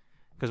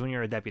 Because when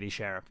you're a deputy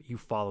sheriff, you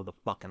follow the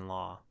fucking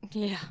law.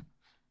 Yeah.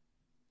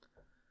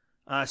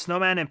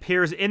 Snowman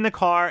appears in the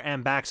car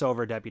and backs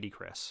over Deputy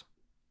Chris.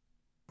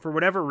 For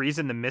whatever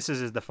reason, the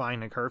missus is defying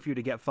the curfew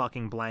to get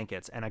fucking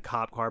blankets, and a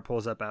cop car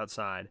pulls up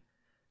outside.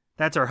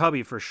 That's our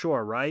hubby for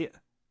sure, right?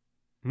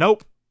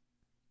 Nope.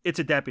 It's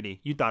a deputy.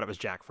 You thought it was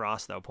Jack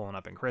Frost, though, pulling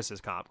up in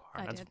Chris's cop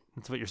car. I did.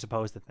 That's what you're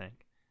supposed to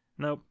think.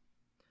 Nope.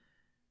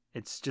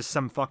 It's just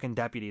some fucking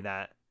deputy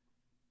that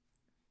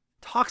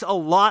talks a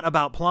lot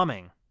about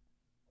plumbing.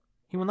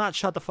 He will not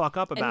shut the fuck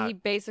up about And he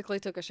basically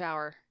took a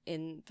shower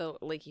in the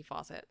leaky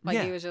faucet. Like,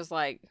 Yeah. he was just,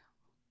 like,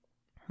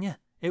 Yeah,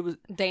 it was...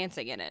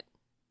 dancing in it.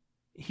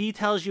 He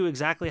tells you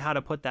exactly how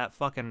to put that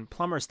fucking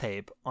plumber's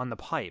tape on the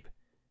pipe.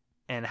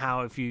 And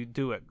how if you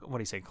do it, what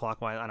do you say,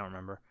 clockwise? I don't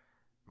remember.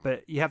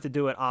 But you have to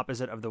do it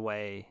opposite of the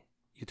way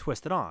you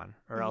twist it on,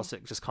 or else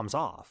it just comes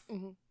off.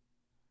 Mm-hmm.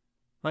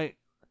 Like,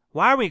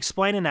 why are we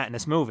explaining that in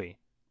this movie?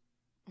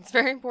 It's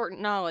very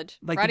important knowledge.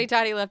 Like Righty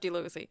tighty, lefty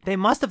loosey. They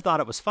must have thought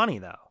it was funny,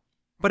 though.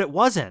 But it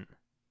wasn't.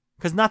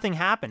 Because nothing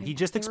happened. He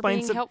just They were explained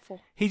being some...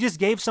 helpful. He just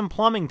gave some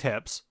plumbing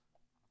tips,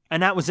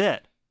 and that was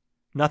it.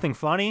 Nothing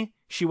funny.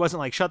 She wasn't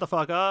like, shut the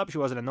fuck up. She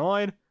wasn't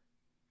annoyed.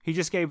 He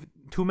just gave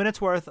 2 minutes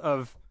worth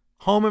of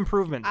home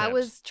improvement tips. I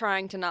was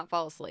trying to not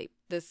fall asleep.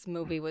 This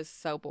movie was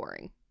so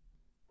boring.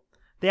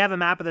 They have a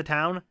map of the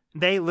town.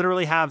 They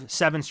literally have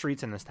 7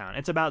 streets in this town.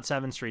 It's about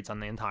 7 streets on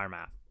the entire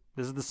map.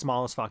 This is the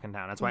smallest fucking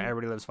town. That's why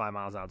everybody lives 5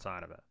 miles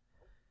outside of it.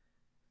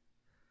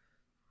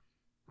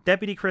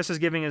 Deputy Chris is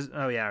giving his...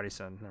 Oh, yeah, I already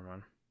said. Never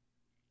mind.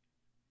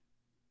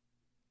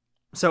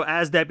 So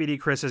as Deputy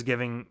Chris is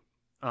giving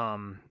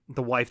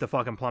the wife the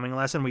fucking plumbing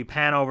lesson, we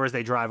pan over as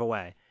they drive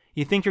away.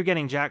 You think you're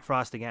getting Jack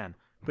Frost again,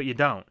 but you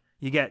don't.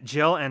 You get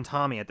Jill and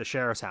Tommy at the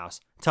sheriff's house.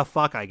 To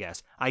fuck, I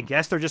guess. I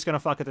guess they're just going to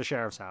fuck at the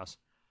sheriff's house.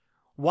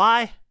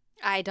 Why?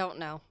 I don't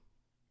know.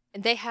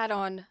 And they had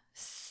on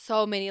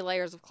so many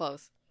layers of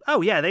clothes.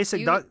 Oh, yeah, they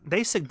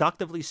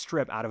seductively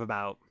strip out of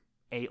about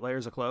 8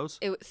 layers of clothes.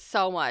 It was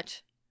so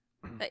much.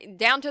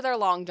 Down to their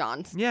long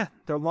johns. Yeah,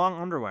 they're long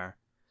underwear.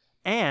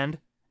 And,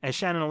 as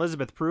Shannon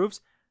Elizabeth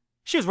proves,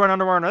 she was wearing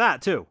underwear under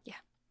that, too. Yeah.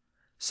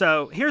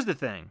 So, here's the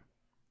thing.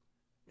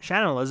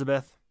 Shannon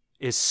Elizabeth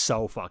is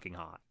so fucking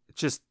hot.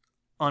 Just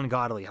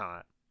ungodly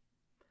hot.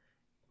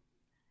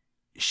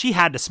 She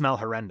had to smell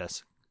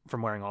horrendous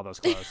from wearing all those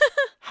clothes.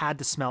 Had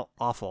to smell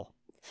awful.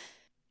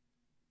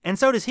 And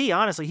so does he,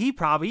 honestly. He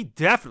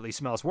definitely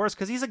smells worse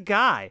because he's a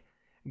guy.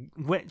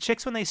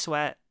 Chicks, when they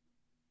sweat,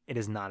 it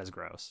is not as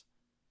gross.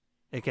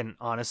 It can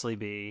honestly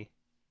be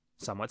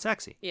somewhat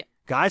sexy. Yeah.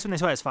 Guys, when they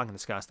sweat, it's fucking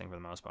disgusting for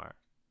the most part.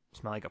 We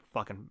smell like a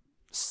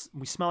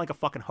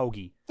fucking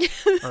hoagie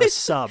or a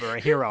sub or a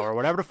hero or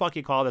whatever the fuck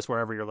you call this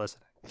wherever you're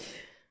listening.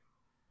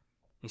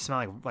 You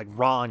smell like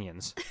raw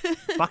onions.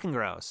 Fucking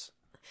gross.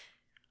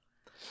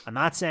 I'm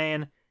not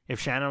saying if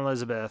Shannon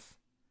Elizabeth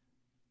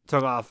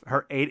took off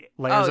her 8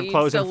 layers of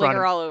clothes in front you'd still lick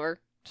her of all over.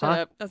 Shut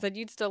Huh? up. I said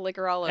you'd still lick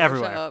her all over.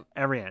 everywhere, Shut up.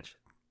 every inch.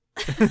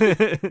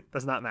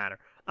 Does not matter.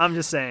 I'm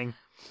just saying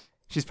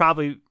she's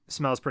probably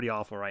smells pretty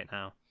awful right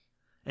now.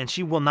 And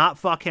she will not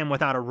fuck him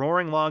without a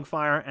roaring log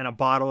fire and a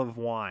bottle of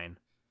wine.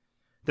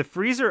 The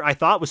freezer I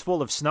thought was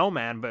full of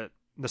snowman, but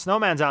the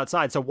snowman's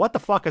outside. So what the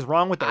fuck is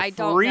wrong with the I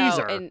don't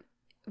freezer? know. And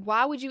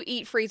why would you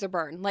eat freezer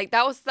burn? Like,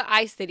 that was the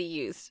ice that he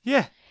used.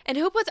 Yeah. And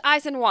who puts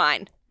ice in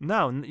wine?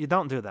 No, you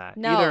don't do that.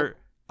 No. Either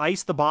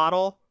ice the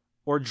bottle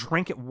or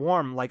drink it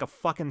warm like a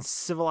fucking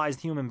civilized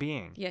human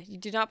being. Yeah, you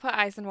do not put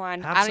ice in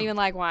wine. Have I don't some- even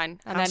like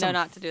wine, and I Have know some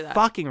not to do that.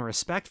 Fucking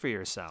respect for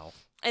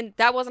yourself. And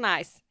that wasn't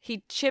ice.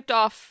 He chipped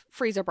off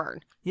freezer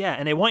burn. Yeah,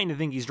 and they want you to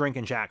think he's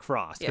drinking Jack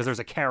Frost because Yes. there's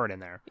a carrot in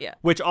there. Yeah.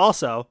 Which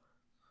also,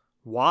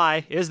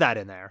 why is that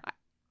in there?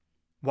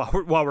 While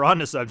we're on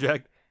the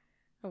subject,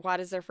 Why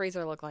does their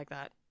freezer look like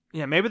that?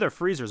 yeah, maybe their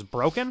freezer's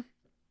broken.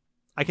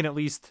 I can at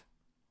least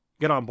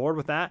get on board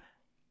with that.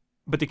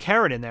 But the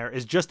carrot in there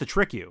is just to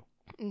trick you.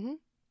 Mm-hmm.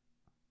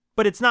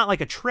 But it's not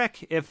like a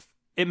trick if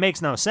it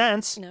makes no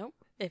sense. No,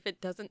 if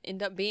it doesn't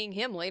end up being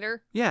him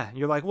later. Yeah,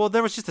 you're like, well,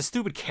 there was just a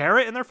stupid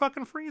carrot in their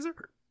fucking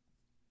freezer.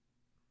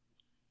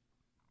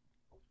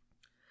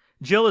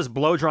 Jill is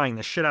blow drying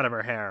the shit out of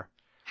her hair.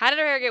 How did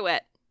her hair get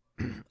wet?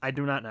 I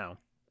do not know.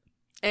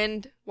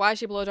 And why is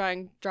she blow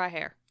drying dry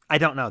hair? I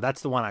don't know.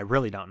 That's the one I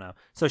really don't know.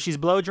 So she's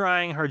blow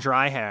drying her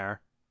dry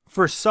hair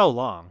for so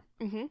long.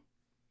 Mm-hmm.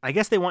 I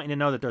guess they want you to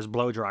know that there's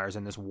blow dryers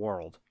in this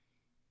world.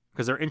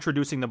 Because they're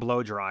introducing the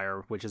blow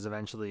dryer, which is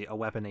eventually a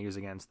weapon they use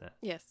against it.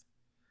 Yes.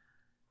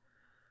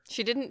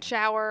 She didn't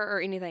shower or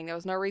anything. There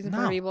was no reason for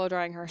her No. to be blow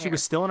drying her hair. She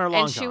was still in her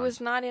long And she johns.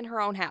 was not in her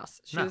own house.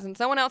 She No. was in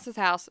someone else's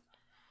house.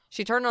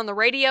 She turned on the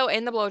radio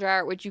and the blow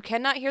dryer, which you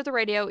cannot hear the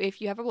radio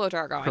if you have a blow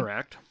dryer going.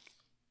 Correct.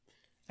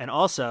 And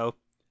also,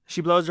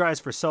 she blow dries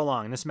for so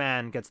long. This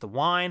man gets the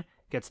wine,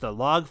 gets the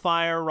log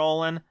fire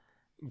rolling,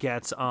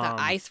 gets The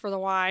ice for the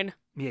wine.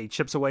 Yeah, he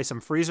chips away some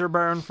freezer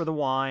burn for the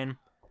wine.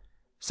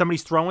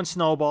 Somebody's throwing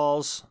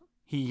snowballs.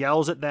 He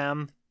yells at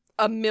them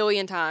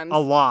 1,000,000 times. a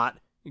lot.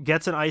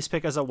 Gets an ice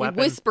pick as a He weapon.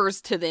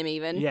 whispers to them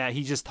even. Yeah,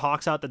 he just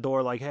talks out the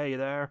door like, "Hey, you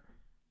there?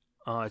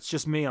 It's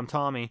just me. I'm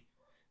Tommy."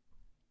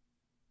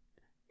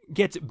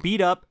 Gets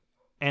beat up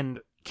and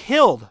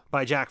killed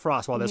by Jack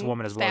Frost while this Mhm.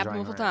 woman is blow Stabbed drying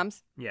her multiple hair.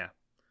 times. Yeah.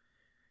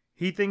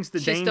 He thinks the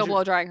She's danger. still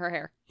blow drying her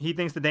hair. He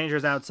thinks the danger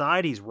is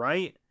outside. He's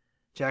right.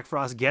 Jack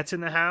Frost gets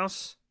in the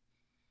house.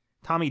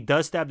 Tommy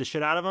does stab the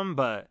shit out of him,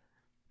 but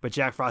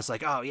Jack Frost's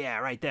like, "Oh yeah,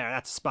 right there.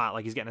 That's a spot."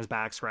 Like he's getting his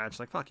back scratched.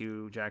 Like, "Fuck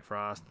you, Jack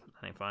Frost.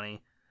 That ain't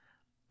funny."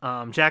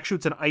 Jack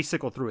shoots an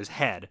icicle through his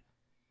head,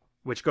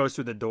 which goes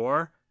through the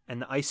door,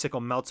 and the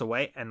icicle melts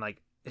away, and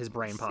like his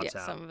brain pops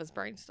Yeah, out. some of his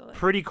brain's still there.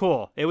 Pretty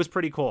cool. It was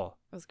pretty cool.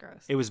 It was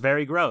gross. It was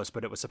very gross,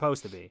 but it was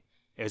supposed to be.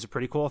 It was a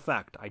pretty cool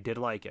effect. I did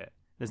like it.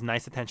 There's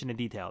nice attention to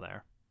detail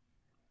there.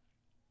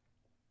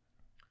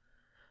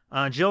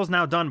 Jill's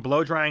now done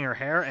blow drying her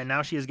hair, and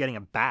now she is getting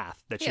a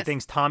bath that she Yes.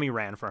 thinks Tommy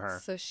ran for her.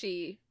 So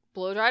she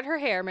blow dried her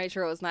hair, made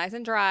sure it was nice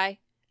and dry,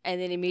 and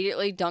then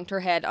immediately dunked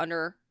her head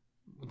under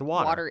The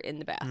water. in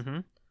the bath. Mm-hmm.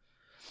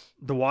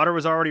 The water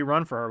was already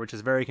run for her, which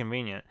is very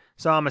convenient.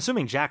 So I'm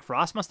assuming Jack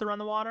Frost must have run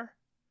the water?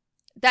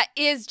 That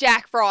is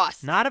Jack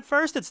Frost. Not at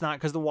first, it's not,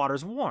 because the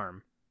water's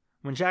warm.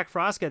 When Jack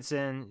Frost gets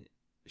in,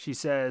 she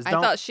says, I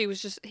 "Don't." thought he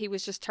was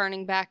just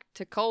turning back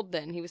to cold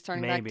then. He was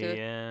turning Maybe, back to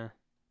yeah.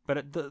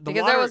 But the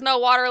because water, there was no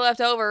water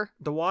left over.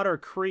 the water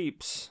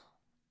creeps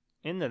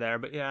into there,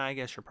 but yeah, I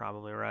guess you're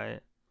probably right.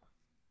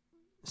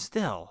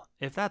 Still,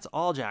 if that's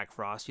all Jack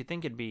Frost, you'd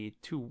think it'd be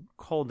too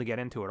cold to get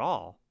into at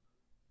all.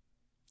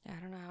 Yeah,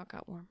 I don't know how it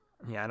got warm.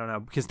 Yeah, I don't know.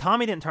 Because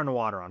Tommy didn't turn the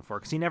water on for her,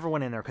 because he never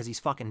went in there because he's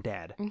fucking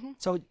dead. Mhm.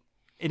 So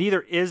it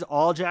either is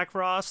all Jack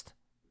Frost,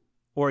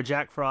 or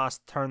Jack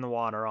Frost turned the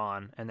water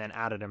on and then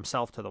added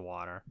himself to the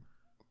water.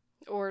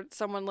 Or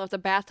someone left a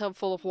bathtub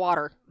full of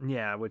water.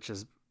 Yeah, which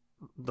is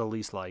the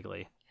least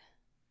likely.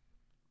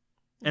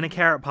 And a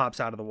carrot pops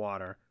out of the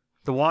water.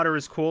 The water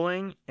is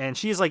cooling, and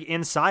she's like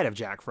inside of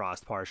Jack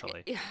Frost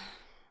partially. Yeah.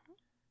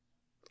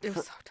 It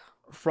was so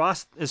dumb.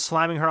 Frost is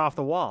slamming her off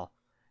the wall.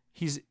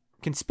 He's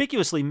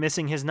conspicuously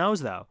missing his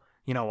nose, though.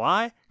 You know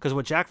why? Because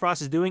what Jack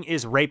Frost is doing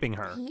is raping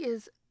her He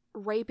is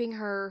raping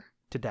her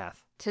to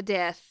death, to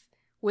death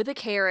with a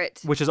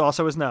carrot, which is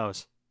also his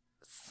nose.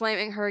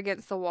 slamming her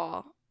against the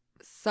wall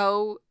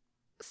so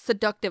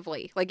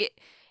seductively. Like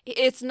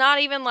it's not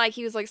even like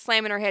he was like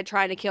slamming her head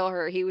trying to kill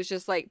her. He was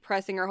just like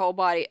pressing her whole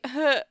body.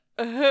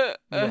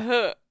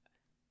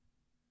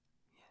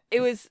 It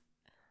was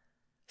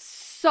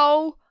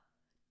so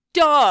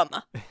dumb.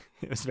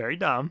 It was very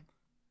dumb.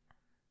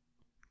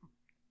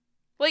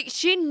 Like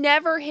she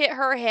never hit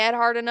her head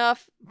hard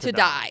enough to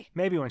die.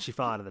 Maybe when she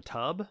fell out of the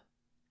tub.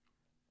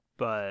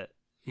 But,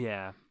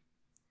 yeah.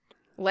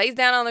 Lays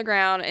down on the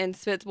ground and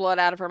spits blood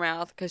out of her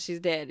mouth because she's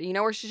dead. You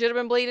know where she should have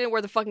been bleeding?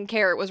 Where the fucking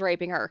carrot was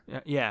raping her.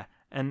 Yeah.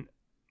 And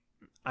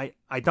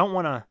I don't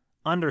want to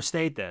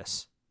understate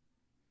this.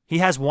 He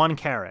has one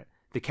carrot.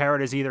 The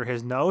carrot is either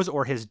his nose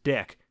or his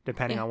dick,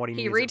 depending on what he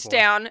needs He it reached for.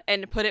 down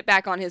and put it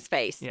back on his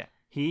face. Yeah.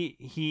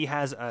 He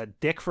has a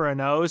dick for a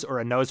nose or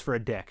a nose for a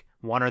dick.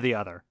 One or the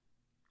other.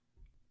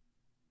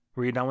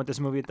 Were you done with this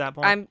movie at that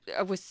point?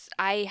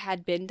 I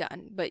had been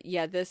done, but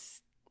yeah,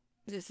 this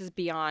is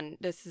beyond.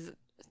 This is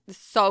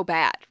so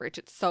bad, Rich.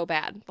 It's so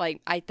bad.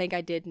 Like I think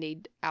I did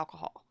need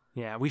alcohol.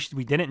 Yeah, we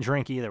didn't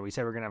drink either. We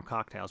said we were gonna have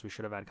cocktails. We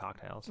should have had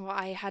cocktails. Well,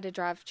 I had to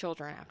drive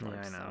children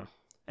afterwards. Yeah, I know. So.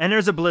 And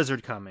there's a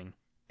blizzard coming.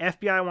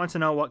 FBI wants to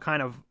know what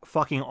kind of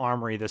fucking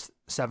armory this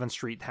 7th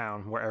Street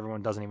town, where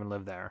everyone doesn't even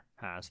live there,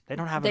 has. They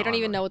don't have. They don't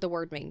even know what the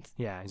word means.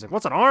 Yeah, he's like,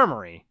 "What's an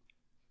armory?"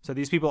 So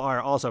these people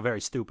are also very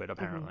stupid,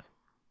 apparently.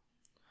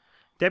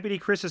 Deputy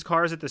Chris's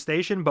car is at the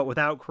station, but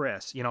without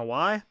Chris. You know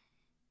why?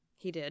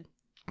 He did.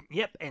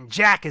 Yep, and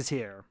Jack is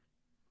here.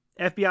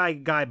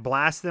 FBI guy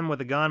blasts them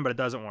with a gun, but it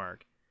doesn't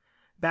work.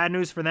 Bad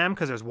news for them,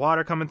 because there's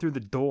water coming through the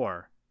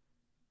door.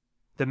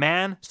 The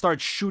man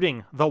starts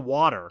shooting the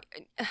water.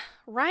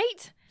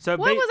 Right? So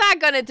What was I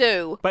gonna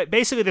do? But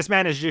basically, this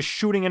man is just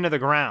shooting into the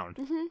ground.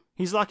 Mm-hmm.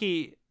 He's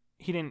lucky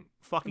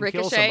fucking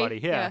Ricochet. kill somebody.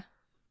 Yeah.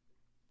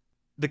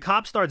 The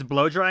cop starts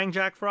blow drying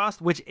Jack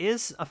Frost, which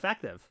is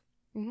effective.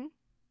 Mm-hmm.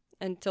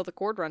 Until the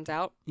cord runs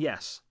out.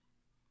 Yes.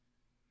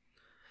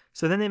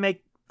 So then they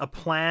make a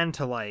plan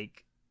to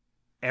like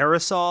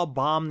aerosol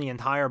bomb the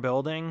entire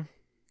building.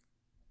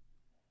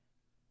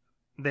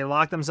 They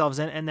lock themselves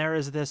in, and there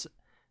is this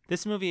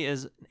movie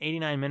is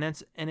 89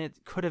 minutes, and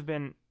it could have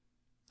been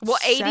Well,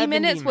 80 70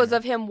 minutes was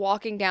of him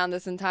walking down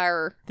this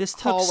entire This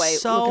took hallway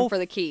so looking for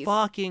the keys.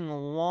 fucking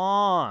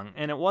long,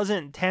 and it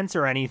wasn't tense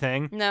or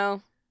anything. No.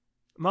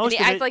 And Most he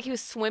of acted it, like he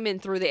was swimming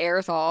through the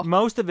aerosol.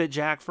 most of it,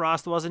 Jack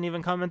Frost wasn't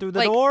even coming through the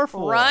Like, door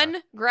for. run,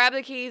 grab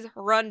the keys,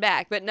 run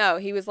back. But no,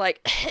 he was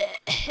like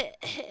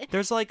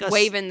There's like a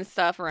waving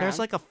stuff around. There's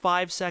like a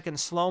 5-second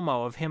slow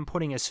mo of him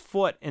putting his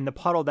foot in the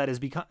puddle that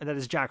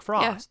is Jack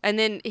Frost. yeah. And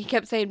then he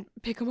kept saying,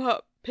 pick him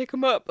up, pick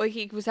him up. Like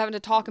he was having to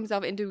talk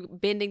himself into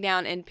bending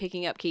down and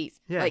picking up keys.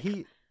 Yeah, like,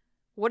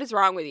 what is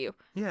wrong with you?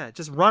 Yeah,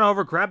 just run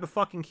over, grab the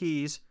fucking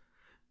keys,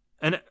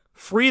 and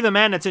free the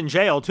man that's in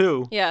jail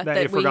too. Yeah,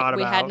 that you forgot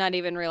we about. had not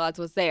even realized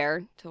was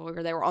there till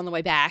they were on the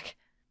way back.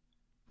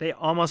 They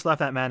almost left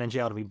that man in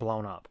jail to be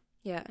blown up.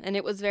 Yeah, and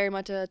it was very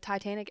much a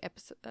Titanic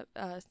episode,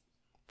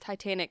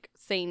 Titanic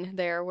scene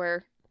there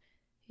where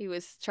he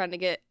was trying to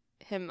get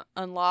him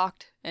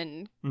unlocked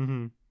and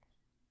Mm-hmm.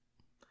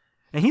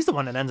 And he's the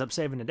one that ends up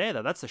saving the day,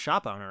 though. That's the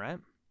shop owner, right?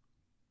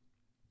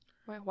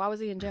 why was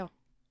he in jail?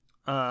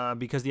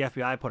 Because the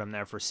FBI put him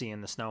there for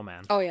seeing the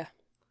snowman. Oh yeah.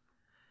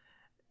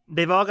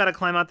 They've all got to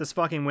climb out this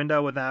fucking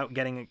window without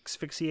getting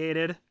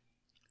asphyxiated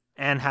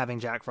and having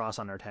Jack Frost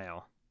on their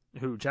tail.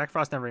 Who Jack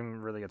Frost never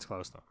even really gets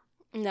close to.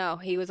 No,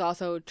 he was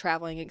also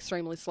traveling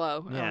extremely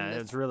slow. Yeah, on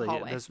this it's really...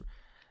 hallway.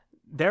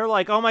 They're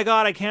like, oh my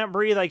god, I can't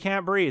breathe, I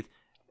can't breathe.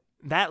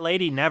 That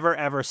lady never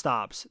ever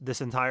stops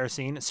this entire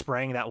scene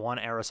spraying that one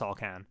aerosol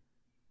can.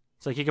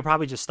 It's like, you could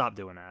probably just stop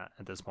doing that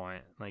at this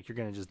point. Like, you're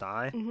going to just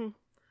die. Mm-hmm.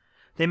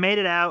 They made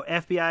it out.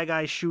 FBI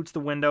guy shoots the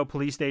window.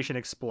 Police station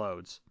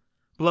explodes.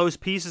 Blows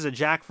pieces of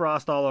Jack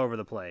Frost all over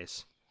the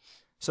place.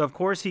 So, of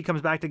course, he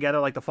comes back together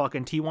like the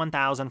fucking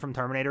T-1000 from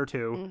Terminator 2.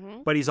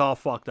 Mm-hmm. But he's all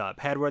fucked up.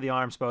 Head where the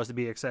arm's supposed to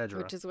be, etc.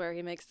 Which is where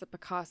he makes the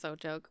Picasso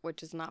joke,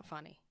 which is not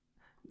funny.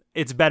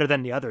 It's better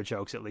than the other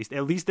jokes, at least.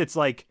 At least it's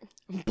like...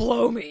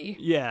 Blow me.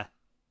 Yeah.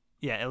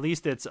 Yeah, at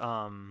least it's,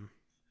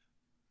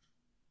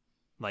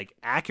 like,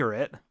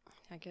 accurate.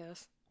 I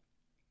guess.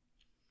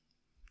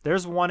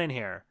 There's one in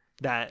here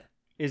that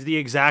is the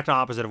exact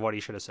opposite of what he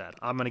should have said.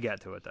 I'm going to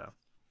get to it, though.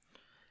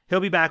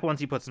 He'll be back once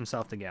he puts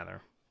himself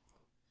together.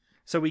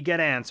 So we get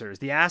answers.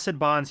 The acid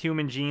bonds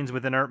human genes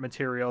with inert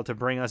material to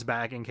bring us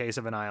back in case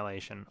of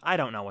annihilation. I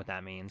don't know what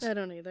that means. I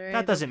don't either.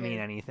 That doesn't mean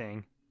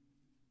anything.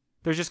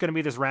 There's just going to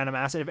be this random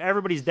acid. If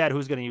everybody's dead,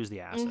 who's going to use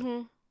the acid?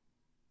 Mm-hmm.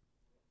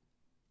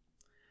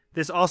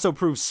 This also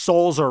proves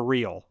souls are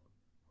real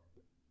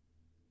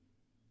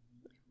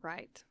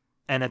Right.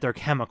 and that they're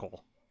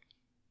chemical.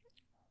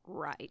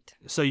 Right.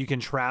 So you can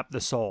trap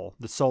the soul.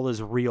 The soul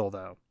is real,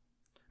 though.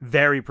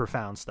 Very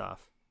profound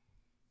stuff.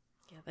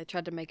 Yeah, they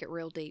tried to make it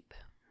real deep.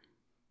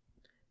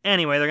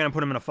 Anyway, they're going to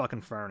put him in a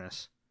fucking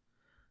furnace.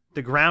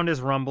 The ground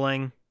is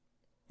rumbling.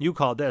 You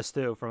called this,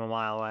 too, from a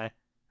mile away.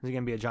 Is it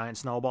going to be a giant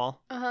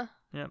snowball? Uh-huh.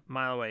 Yep,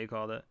 mile away you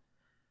called it.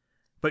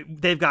 But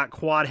they've got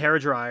quad hair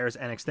dryers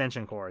and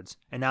extension cords.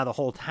 And now the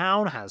whole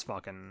town has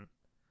fucking...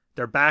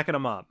 They're backing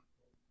them up.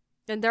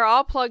 And they're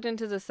all plugged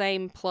into the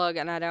same plug,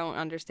 and I don't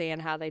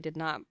understand how they did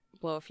not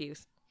blow a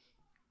fuse.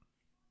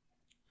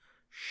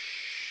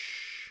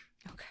 Shh.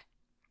 Okay.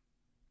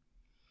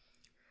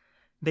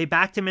 They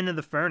backed him into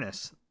the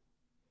furnace.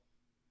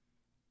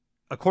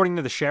 According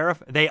to the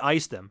sheriff, they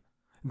iced him.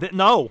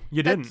 No,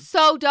 you didn't. That's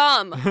so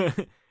dumb.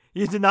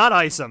 You did not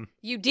ice him.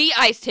 You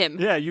de-iced him.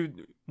 Yeah,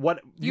 you...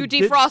 What? You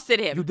did- defrosted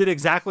him. You did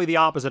exactly the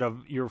opposite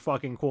of your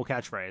fucking cool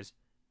catchphrase.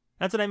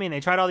 That's what I mean. They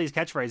tried all these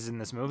catchphrases in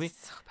this movie.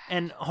 So bad.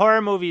 And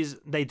horror movies,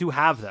 they do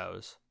have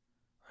those.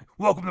 Like,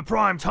 welcome to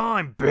prime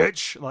time,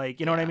 bitch.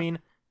 Like, you know what I Yeah. mean?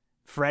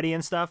 Freddy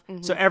and stuff.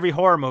 Mhm. So every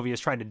horror movie is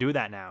trying to do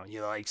that now.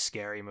 You like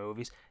scary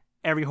movies.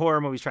 Every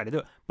horror movie's trying to do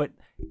it. But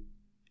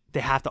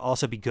they have to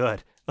also be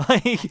good.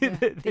 Like,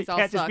 they these all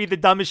can't just be suck. the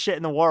dumbest shit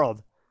in the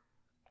world.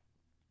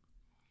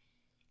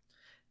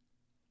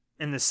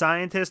 And the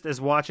scientist is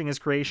watching his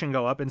creation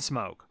go up in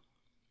smoke.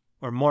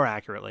 Or more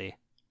accurately,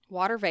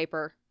 Water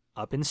vapor.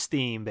 up in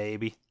steam,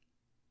 baby.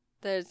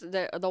 There's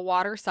the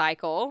water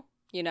cycle.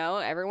 You know,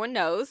 everyone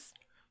knows.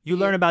 You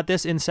learn about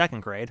this in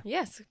second grade.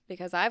 Yes,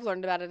 because I've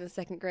learned about it in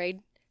second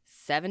grade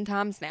 7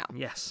 times now.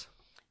 Yes.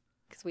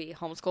 Because we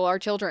homeschool our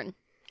children.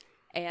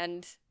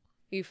 And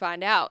you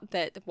find out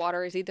that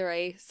water is either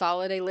a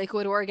solid, a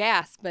liquid, or a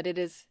gas. But it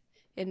is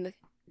in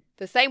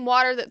the same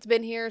water that's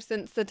been here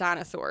since the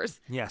dinosaurs.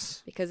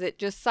 Yes. Because it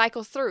just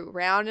cycles through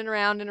round and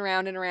around and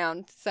around and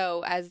around.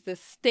 So as the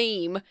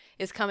steam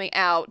is coming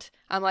out,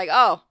 I'm like,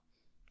 oh,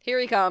 here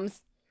he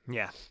comes.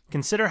 Yeah.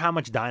 Consider how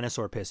much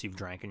dinosaur piss you've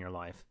drank in your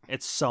life.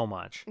 It's so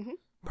much. Mhm.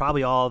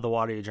 Probably all of the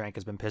water you drank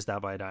has been pissed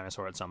out by a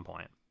dinosaur at some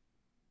point.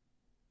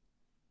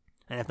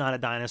 And if not a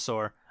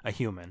dinosaur, a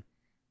human.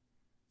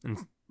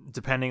 And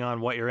depending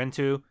on what you're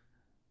into,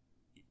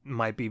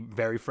 might be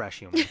very fresh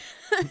humor.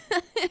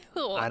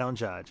 I don't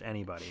judge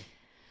anybody.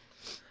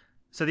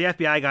 So the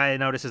FBI guy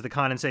notices the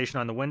condensation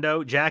on the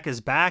window. Jack is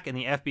back, and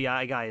the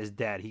FBI guy is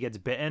dead. He gets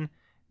bitten.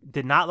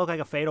 Did not look like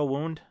a fatal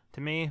wound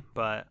to me,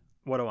 but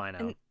what do I know?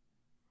 And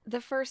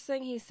the first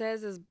thing he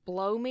says is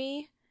blow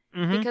me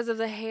Mhm. because of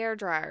the hair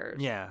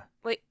dryers. Yeah.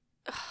 Like,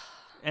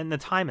 And the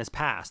time has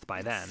passed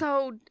by then.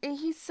 so, and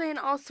he's saying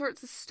all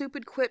sorts of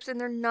stupid quips, and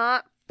they're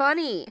not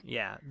funny.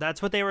 Yeah,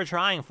 that's what they were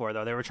trying for,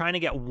 though. They were trying to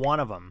get one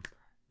of them.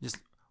 Just,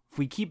 if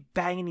we keep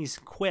banging these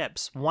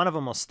quips, one of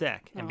them will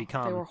stick and Oh,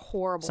 become they were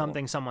horrible.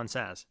 something someone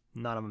says.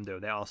 None of them do.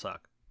 They all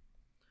suck.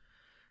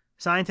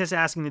 Scientists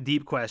asking the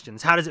deep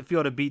questions. How does it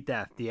feel to beat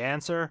death? The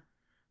answer?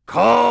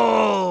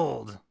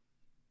 Cold!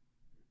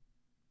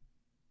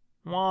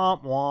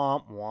 Womp,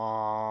 womp,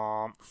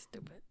 womp.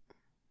 Stupid.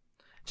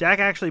 Jack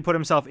actually put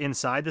himself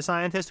inside the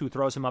scientist, who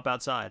throws him up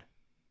outside.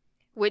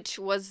 Which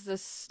was the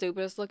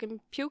stupidest looking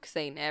puke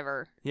scene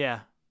ever.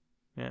 Yeah.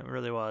 Yeah, it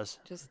really was.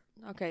 Just,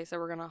 okay, so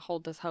we're going to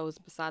hold this hose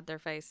beside their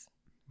face.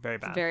 Very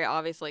It's bad. very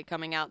obviously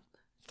coming out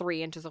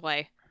 3 inches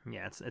away.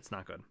 Yeah, it's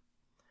not good.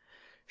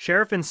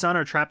 Sheriff and son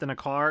are trapped in a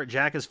car.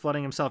 Jack is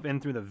flooding himself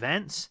in through the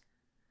vents.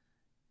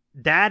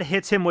 Dad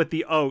hits him with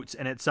the oats,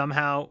 and it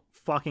somehow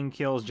fucking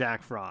kills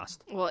Jack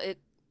Frost. Well, it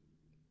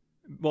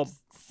Well,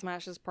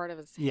 smashes part of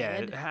his yeah,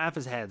 head. half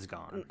his head's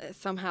gone.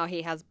 Somehow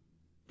he has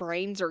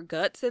brains or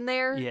guts in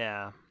there.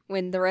 Yeah.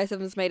 When the rest of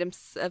him's made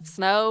of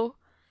snow.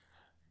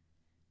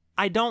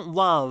 I don't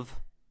love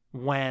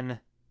when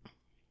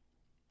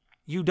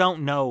you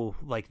don't know,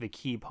 like, the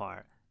key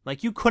part.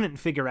 Like, you couldn't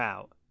figure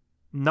out,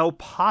 no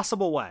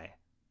possible way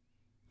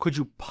could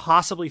you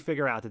possibly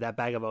figure out that that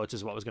bag of oats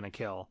is what was going to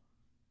kill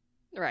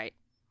Right.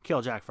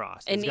 Jack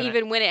Frost. And It's gonna-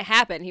 even when it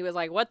happened, he was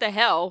like, what the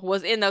hell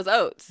was in those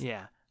oats?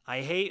 Yeah.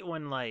 I hate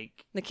when,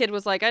 like... The kid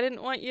was like, I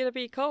didn't want you to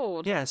be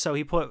cold. Yeah, so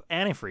he put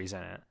antifreeze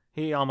in it.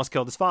 He almost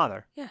killed his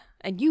father. Yeah.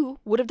 And you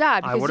would have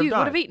died I because would've you would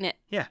have died. eaten it.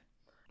 Yeah.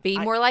 Be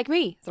more like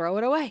me. Throw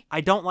it away.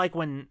 I don't like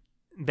when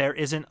there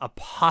isn't a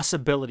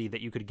possibility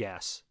that you could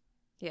guess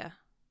Yeah.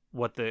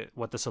 what the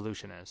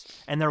solution is.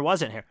 And there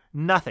wasn't here.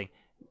 Nothing.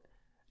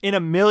 In a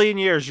million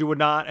years, you would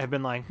not have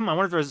been like, I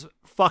wonder if there's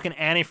fucking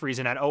antifreeze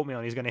in that oatmeal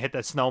and he's going to hit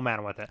that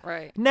snowman with it.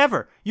 Right.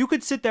 Never. You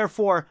could sit there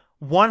for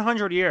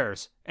 100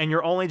 years and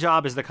your only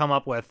job is to come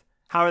up with,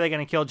 how are they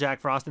going to kill Jack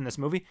Frost in this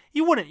movie?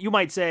 You wouldn't. You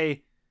might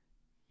say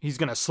he's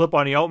going to slip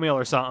on the oatmeal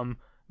or something,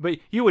 but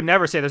you would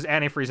never say there's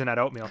antifreeze in that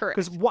oatmeal. Correct.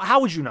 Because how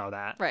would you know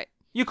that? Right.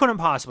 You couldn't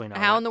possibly know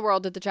How that. in the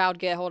world did the child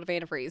get hold of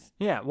antifreeze?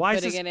 Yeah, why is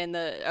Putting this... it in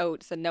the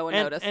oats and no one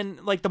and, noticed. and,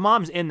 like, the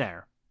mom's in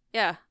there.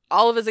 Yeah.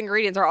 All of his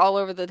ingredients are all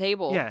over the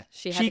table. Yeah.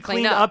 She had to clean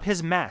cleaned up. up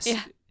his mess.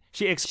 Yeah.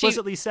 She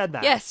explicitly said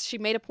that. Yes, she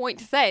made a point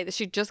to say that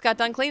she just got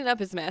done cleaning up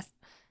his mess.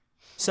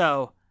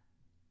 So,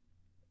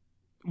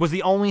 was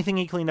the only thing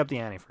he cleaned up the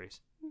antifreeze?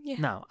 Yeah.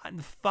 No.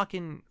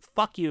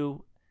 Fuck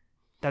you.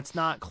 That's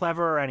not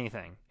clever or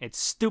anything. It's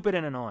stupid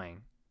and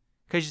annoying.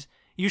 Because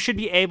you should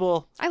be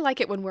able... I like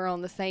it when we're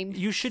on the same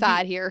You should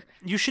side be- here.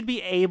 You should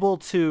be able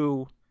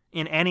to,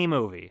 in any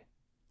movie...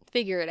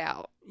 Figure it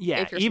out.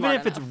 Yeah, if you're even smart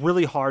if it's enough.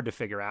 really hard to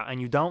figure out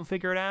and you don't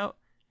figure it out,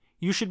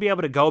 you should be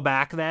able to go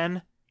back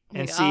then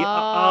and Like, see,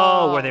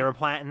 oh. where they were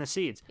planting the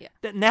seeds. Yeah.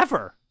 That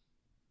never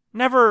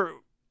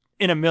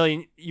in a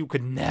million, you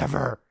could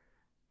never.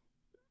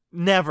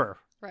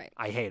 Right.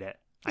 I hate it.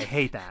 I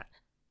hate that.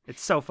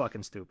 It's so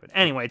fucking stupid.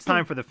 Anyway, it's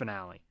time for the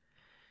finale.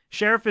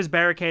 Sheriff has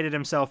barricaded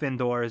himself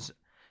indoors,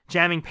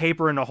 jamming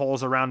paper into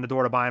holes around the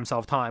door to buy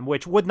himself time,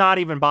 which would not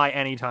even buy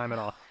any time at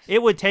all.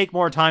 It would take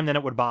more time than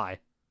it would buy.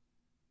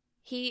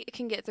 He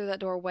can get through that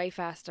door way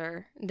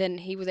faster than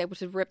he was able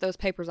to rip those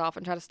papers off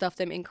and try to stuff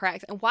them in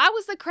cracks. And why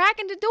was the crack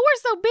in the door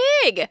so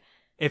big?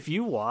 If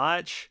you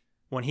watch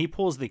when he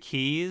pulls the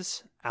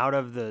keys out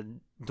of the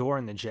door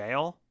in the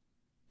jail,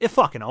 it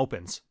fucking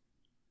opens.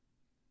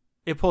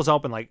 It pulls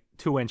open like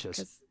 2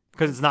 inches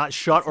because it's not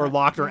shut or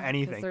locked or yeah, 'cause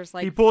anything. there's,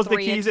 like, He pulls the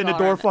 3 keys inches and the all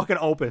door around it. fucking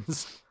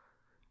opens.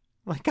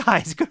 Like,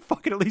 guys, you could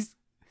fucking at least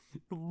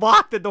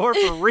lock the door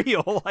for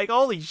real. Like,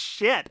 holy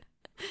shit.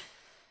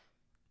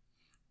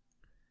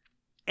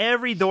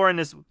 Every door in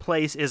this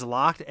place is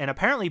locked, and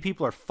apparently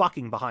people are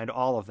fucking behind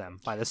all of them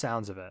by the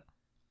sounds of it.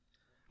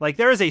 Like,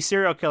 there is a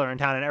serial killer in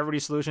town, and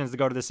everybody's solution is to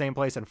go to the same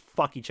place and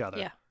fuck each other.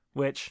 Yeah.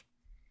 Which,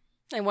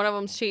 And one of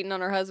them's cheating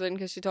on her husband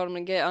because she told him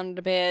to get under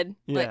the bed.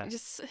 Yeah. Like,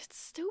 just, it's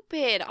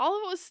stupid. All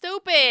of it was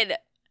stupid.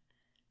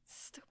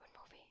 Stupid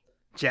movie.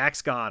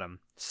 Jack's got him,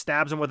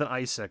 stabs him with an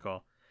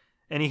icicle,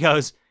 and he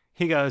goes,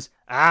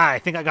 I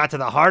think I got to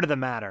the heart of the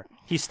matter.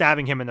 He's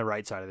stabbing him in the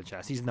right side of the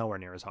chest. He's nowhere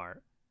near his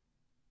heart.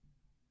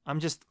 I'm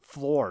just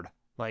floored.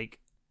 Like,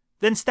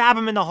 then stab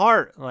him in the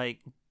heart. Like,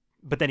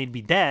 but then he'd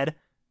be dead.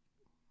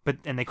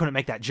 And they couldn't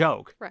make that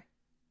joke. Right.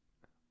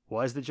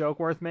 Was the joke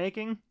worth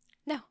making?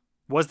 No.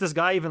 Was this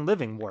guy even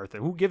living worth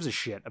it? Who gives a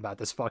shit about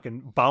this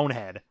fucking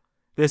bonehead?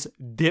 This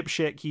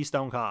dipshit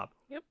Keystone Cop.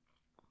 Yep.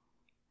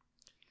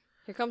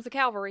 Here comes the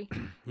cavalry.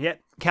 Yep,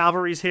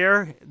 Cavalry's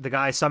here. The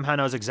guy somehow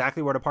knows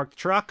exactly where to park the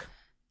truck.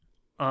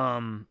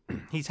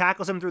 He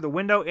tackles him through the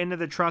window into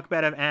the truck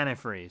bed of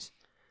antifreeze.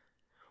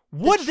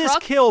 Would this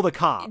truck- kill the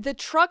cop? The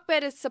truck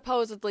bed is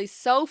supposedly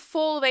so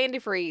full of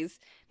antifreeze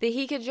that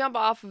he could jump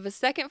off of a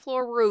second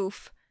floor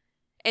roof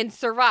and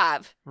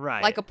survive.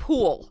 Right. Like a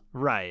pool.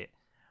 Right.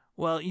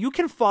 Well, you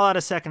can fall out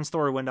a second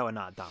story window and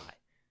not die.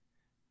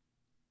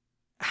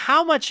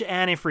 How much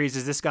antifreeze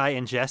is this guy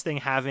ingesting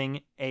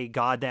having a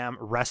goddamn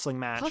wrestling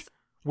match Plus,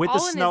 with all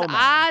the in snowman? his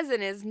eyes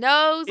and his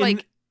nose. In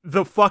Like,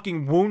 the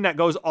fucking wound that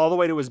goes all the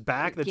way to his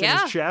back that's in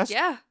his chest?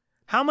 Yeah.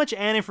 How much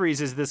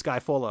antifreeze is this guy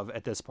full of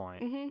at this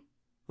point? Mm-hmm.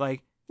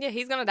 Like, Yeah,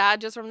 he's going to die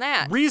just from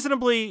that.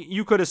 reasonably,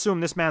 you could assume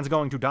this man's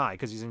going to die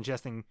because he's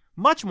ingesting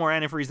much more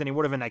antifreeze than he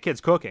would have in that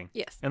kid's cooking.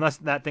 Yes. Unless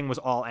that thing was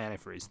all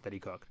antifreeze that he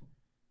cooked.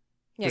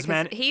 Yeah, This 'cause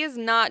man- he is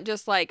not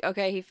just like,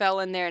 okay, he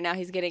fell in there and now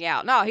he's getting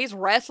out. No, he's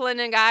wrestling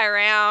a guy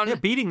around. Yeah,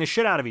 beating the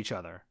shit out of each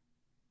other.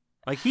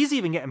 Like, he's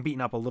even getting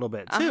beaten up a little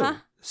bit, too. Uh-huh.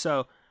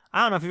 So,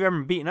 I don't know if you've ever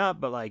been beaten up,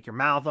 but, like, your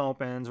mouth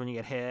opens when you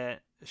get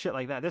hit. Shit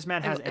like that. This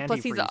man has And antifreeze.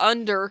 plus, he's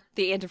under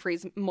the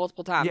antifreeze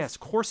multiple times. Yes,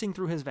 coursing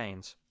through his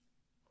veins.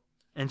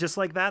 And just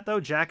like that, though,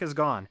 Jack is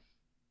gone.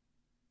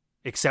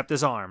 Except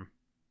his arm.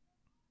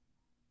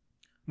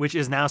 Which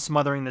is now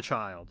smothering the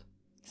child.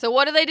 So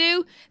what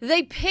do?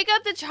 They pick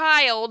up the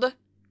child.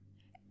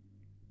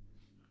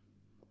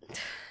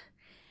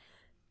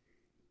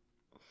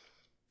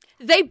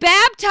 They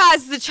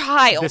baptize the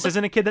child. This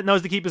isn't a kid that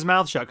knows to keep his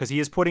mouth shut because he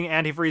is putting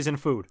antifreeze in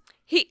food.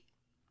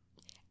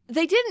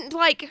 They didn't,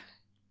 like,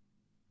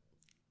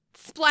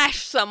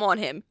 splash some on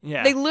him.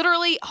 Yeah. They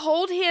literally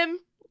hold him,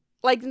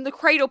 like, in the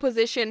cradle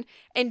position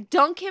and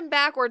dunk him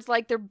backwards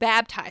like they're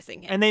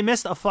baptizing him. And they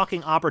missed a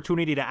fucking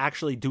opportunity to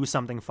actually do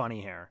something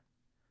funny here.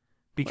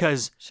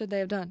 Because Should they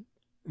have done?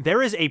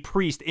 there is a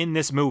priest in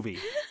this movie.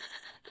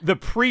 The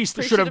priest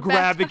Priest should have should have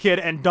grabbed the kid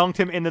and dunked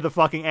him into the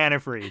fucking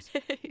antifreeze.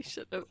 He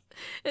should have.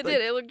 It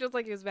did. It looked just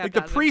like he was Like,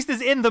 baptizing. the priest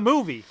is in the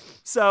movie.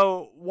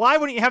 So why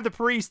wouldn't you have the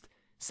priest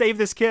save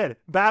this kid,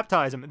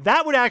 baptize him?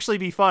 That would actually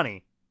be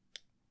funny.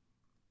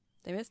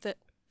 They missed it.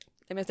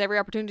 They missed every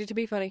opportunity to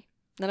be funny.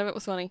 None of it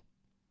was funny.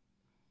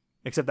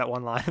 Except that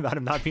one line about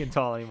him not being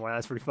tall anymore.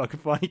 That's pretty fucking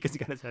funny because he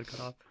got his head cut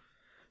off.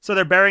 So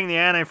they're burying the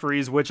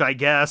antifreeze, which I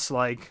guess,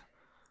 like,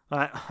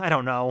 I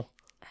don't know.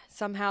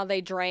 Somehow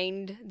they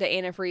drained the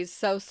antifreeze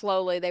so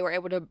slowly they were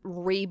able to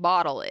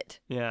rebottle it.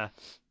 Yeah,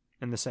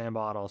 in the same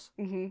bottles.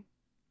 Mm-hmm.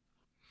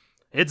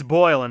 It's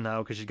boiling,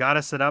 though, because you got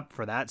to set up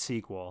for that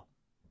sequel,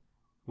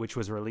 which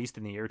was released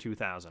in the year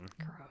 2000.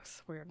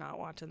 Gross. We're not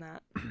watching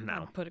that. No.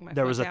 I'm putting my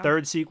There foot was a down.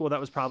 third sequel that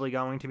was probably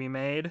going to be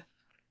made,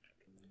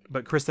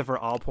 but Christopher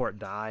Allport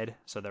died,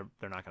 so they're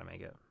not going to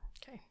make it.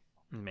 Okay.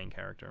 The main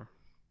character.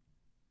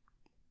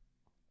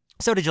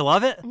 So did you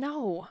love it?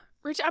 No.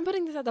 Rich, I'm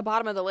putting this at the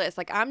bottom of the list.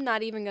 Like, I'm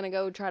not even going to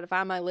go try to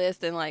find my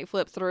list and, like,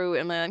 flip through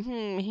and be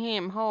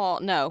like, haw.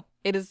 No.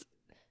 It is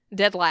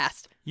dead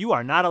last. You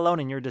are not alone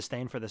in your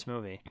disdain for this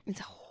movie. It's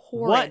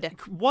horrid.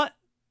 What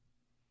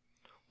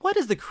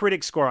is the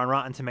critic score on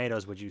Rotten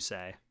Tomatoes, would you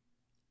say?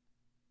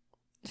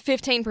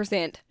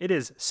 15%. It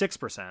is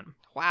 6%.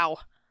 Wow.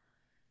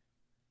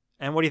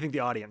 And what do you think the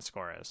audience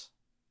score is?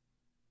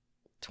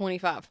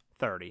 25.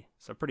 30.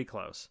 So pretty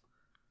close.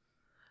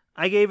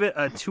 I gave it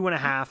a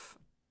 2.5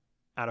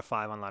 out of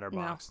 5 on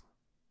Letterboxd.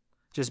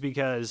 Just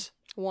because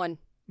 1.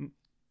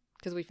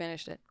 Because we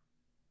finished it.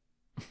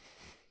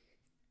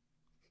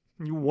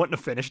 you wouldn't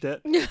have finished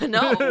it.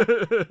 No.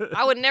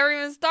 I would never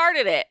even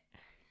started it.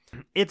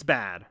 It's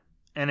bad.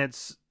 And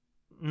it's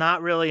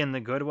not really in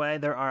the good way.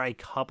 There are a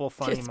couple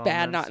funny It's moments.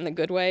 bad, not in the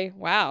good way.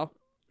 Wow.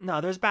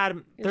 No, there's bad.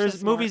 You're There's so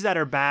smart. movies that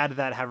are bad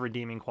that have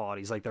redeeming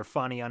qualities. Like they're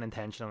funny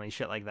unintentionally,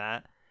 shit like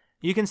that.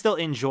 You can still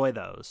enjoy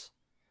those.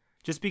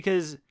 Just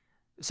because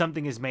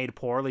something is made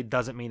poorly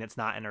doesn't mean it's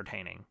not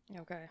entertaining.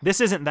 Okay.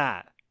 This isn't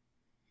that.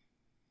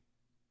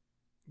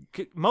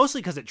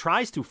 Mostly because it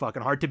tries too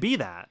fucking hard to be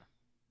that.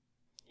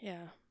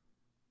 Yeah.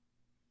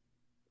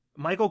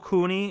 Michael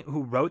Cooney,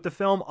 who wrote the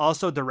film,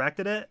 also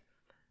directed it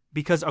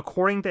because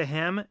according to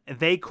him,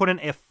 they couldn't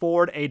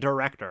afford a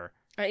director.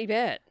 I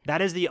bet.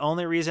 That is the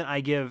only reason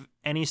I give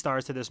any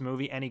stars to this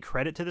movie, any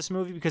credit to this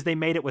movie, because they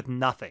made it with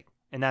nothing.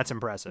 And that's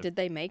impressive. Did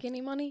they make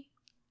any money?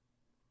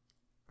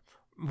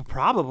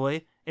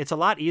 Probably. It's a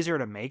lot easier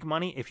to make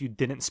money if you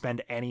didn't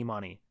spend any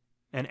money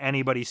and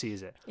anybody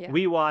sees it. Yeah.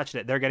 We watched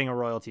it. They're getting a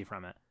royalty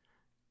from it.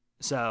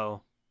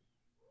 So,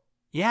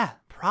 yeah,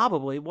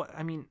 probably. What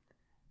I mean,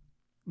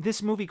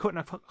 this movie couldn't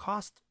have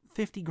cost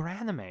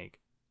 $50,000 to make.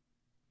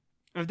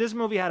 If this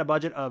movie had a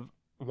budget of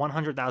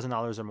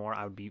 $100,000 or more,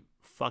 I would be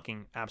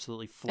fucking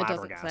absolutely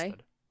flabbergasted. say.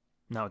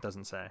 No, it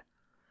doesn't say.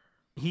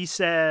 He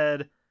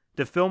said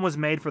the film was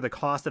made for the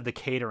cost of the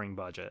catering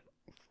budget.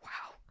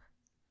 Wow.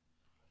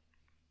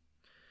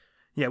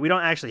 Yeah, we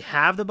don't actually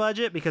have the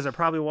budget because there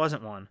probably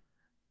wasn't one.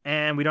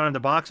 And we don't have the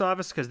box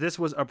office because this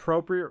was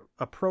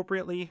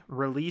appropriately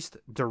released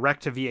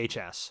direct to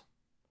VHS.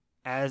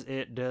 As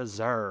it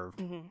deserved.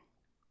 Mm-hmm.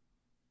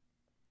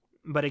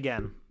 But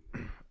again,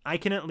 I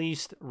can at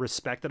least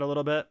respect it a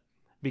little bit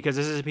because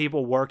this is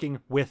people working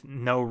with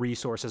no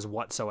resources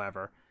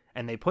whatsoever.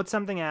 And they put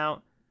something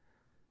out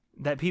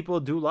that people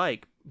do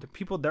like.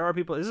 There are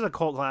people, this is a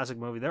cult classic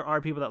movie. There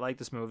are people that like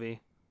this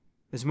movie.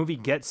 This movie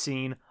gets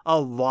seen. A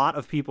lot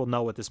of people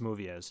know what this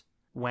movie is.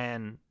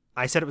 When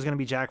I said it was going to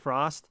be Jack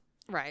Frost,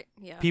 Right.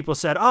 Yeah. people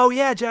said, "Oh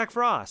yeah, Jack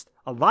Frost."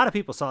 A lot of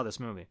people saw this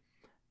movie.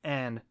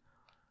 And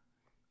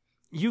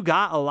you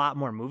got a lot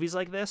more movies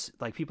like this,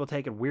 like people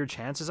taking weird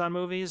chances on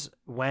movies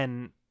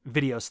when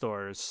video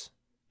stores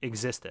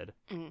existed.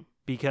 Mhm.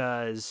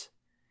 Because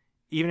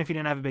even if you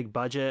didn't have a big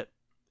budget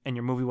and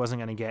your movie wasn't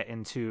going to get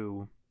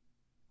into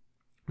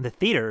the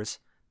theaters,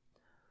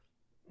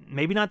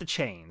 maybe not the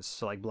chains,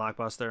 so like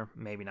Blockbuster,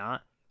 maybe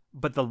not,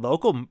 but the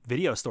local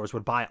video stores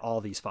would buy all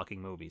these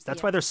fucking movies. That's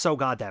Yeah. why there's so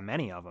goddamn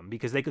many of them,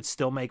 because they could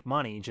still make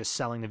money just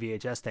selling the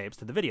VHS tapes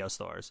to the video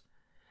stores.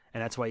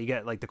 And that's why you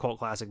get like the cult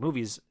classic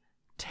movies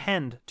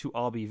tend to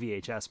all be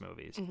VHS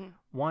movies. Mhm.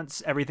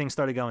 Once everything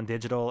started going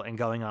digital and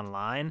going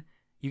online,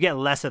 you get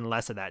less and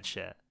less of that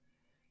shit.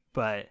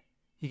 But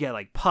you get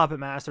like Puppet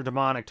Master,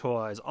 Demonic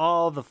Toys,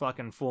 all the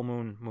fucking Full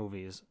Moon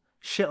movies.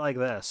 Shit like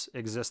this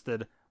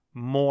existed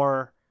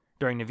more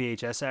during the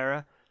VHS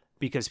era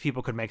because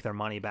people could make their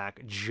money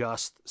back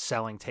just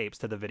selling tapes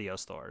to the video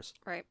stores.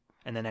 Right.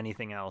 And then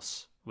anything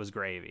else was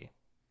gravy.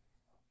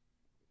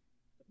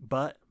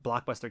 But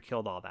Blockbuster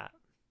killed all that.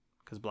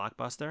 Because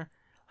Blockbuster,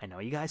 I know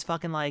you guys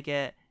fucking like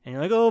it. And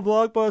you're like, oh,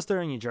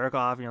 Blockbuster. And you jerk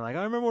off. And you're like,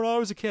 I remember when I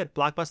was a kid.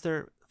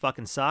 Blockbuster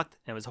fucking sucked.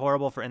 It was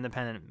horrible for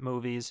independent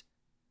movies.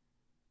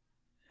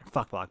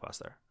 Fuck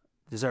Blockbuster.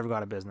 Deserve to go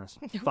out of business.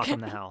 Fuck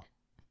them to hell.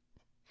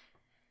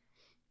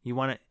 You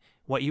want it.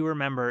 What you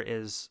remember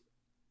is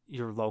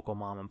your local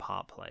mom and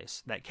pop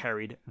place that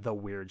carried the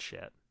weird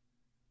shit.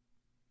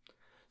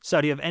 So,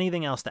 do you have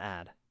anything else to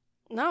add?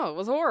 No, it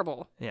was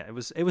horrible. Yeah, it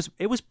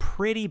was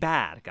pretty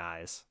bad,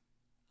 guys.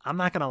 I'm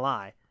not gonna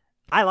lie.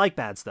 I like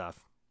bad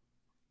stuff.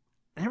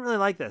 I didn't really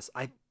like this.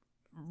 I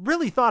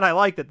really thought I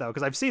liked it though,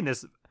 because I've seen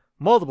this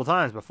multiple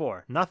times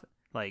before.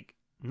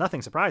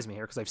 Nothing surprised me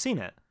here because I've seen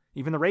it.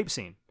 Even the rape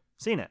scene,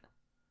 seen it.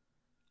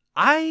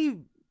 I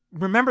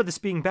remember this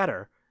being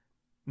better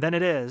than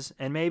it is,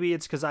 and maybe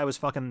it's because I was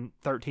fucking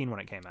 13 when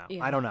it came out.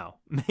 Yeah. I don't know.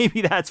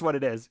 Maybe that's what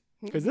it is.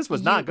 Because this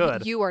was not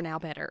good. You are now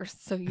better,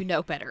 so you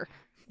know better.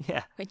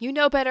 Yeah. When you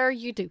know better,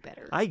 you do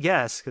better. I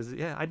guess, because,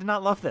 yeah, I did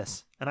not love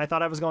this. And I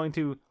thought I was going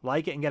to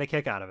like it and get a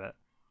kick out of it.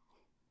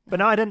 But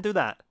no, I didn't do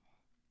that.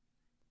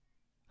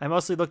 I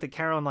mostly looked at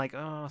Carolyn like,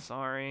 oh,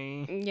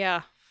 sorry.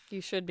 Yeah,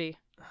 you should be.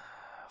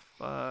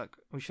 Fuck.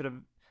 We should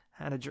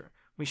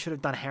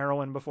have done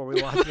heroin before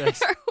we watched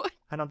this.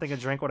 I don't think a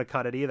drink would have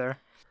cut it either.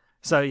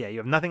 So, yeah, you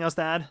have nothing else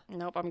to add?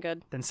 Nope, I'm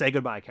good. Then say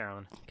goodbye,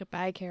 Carolyn.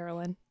 Goodbye,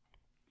 Carolyn.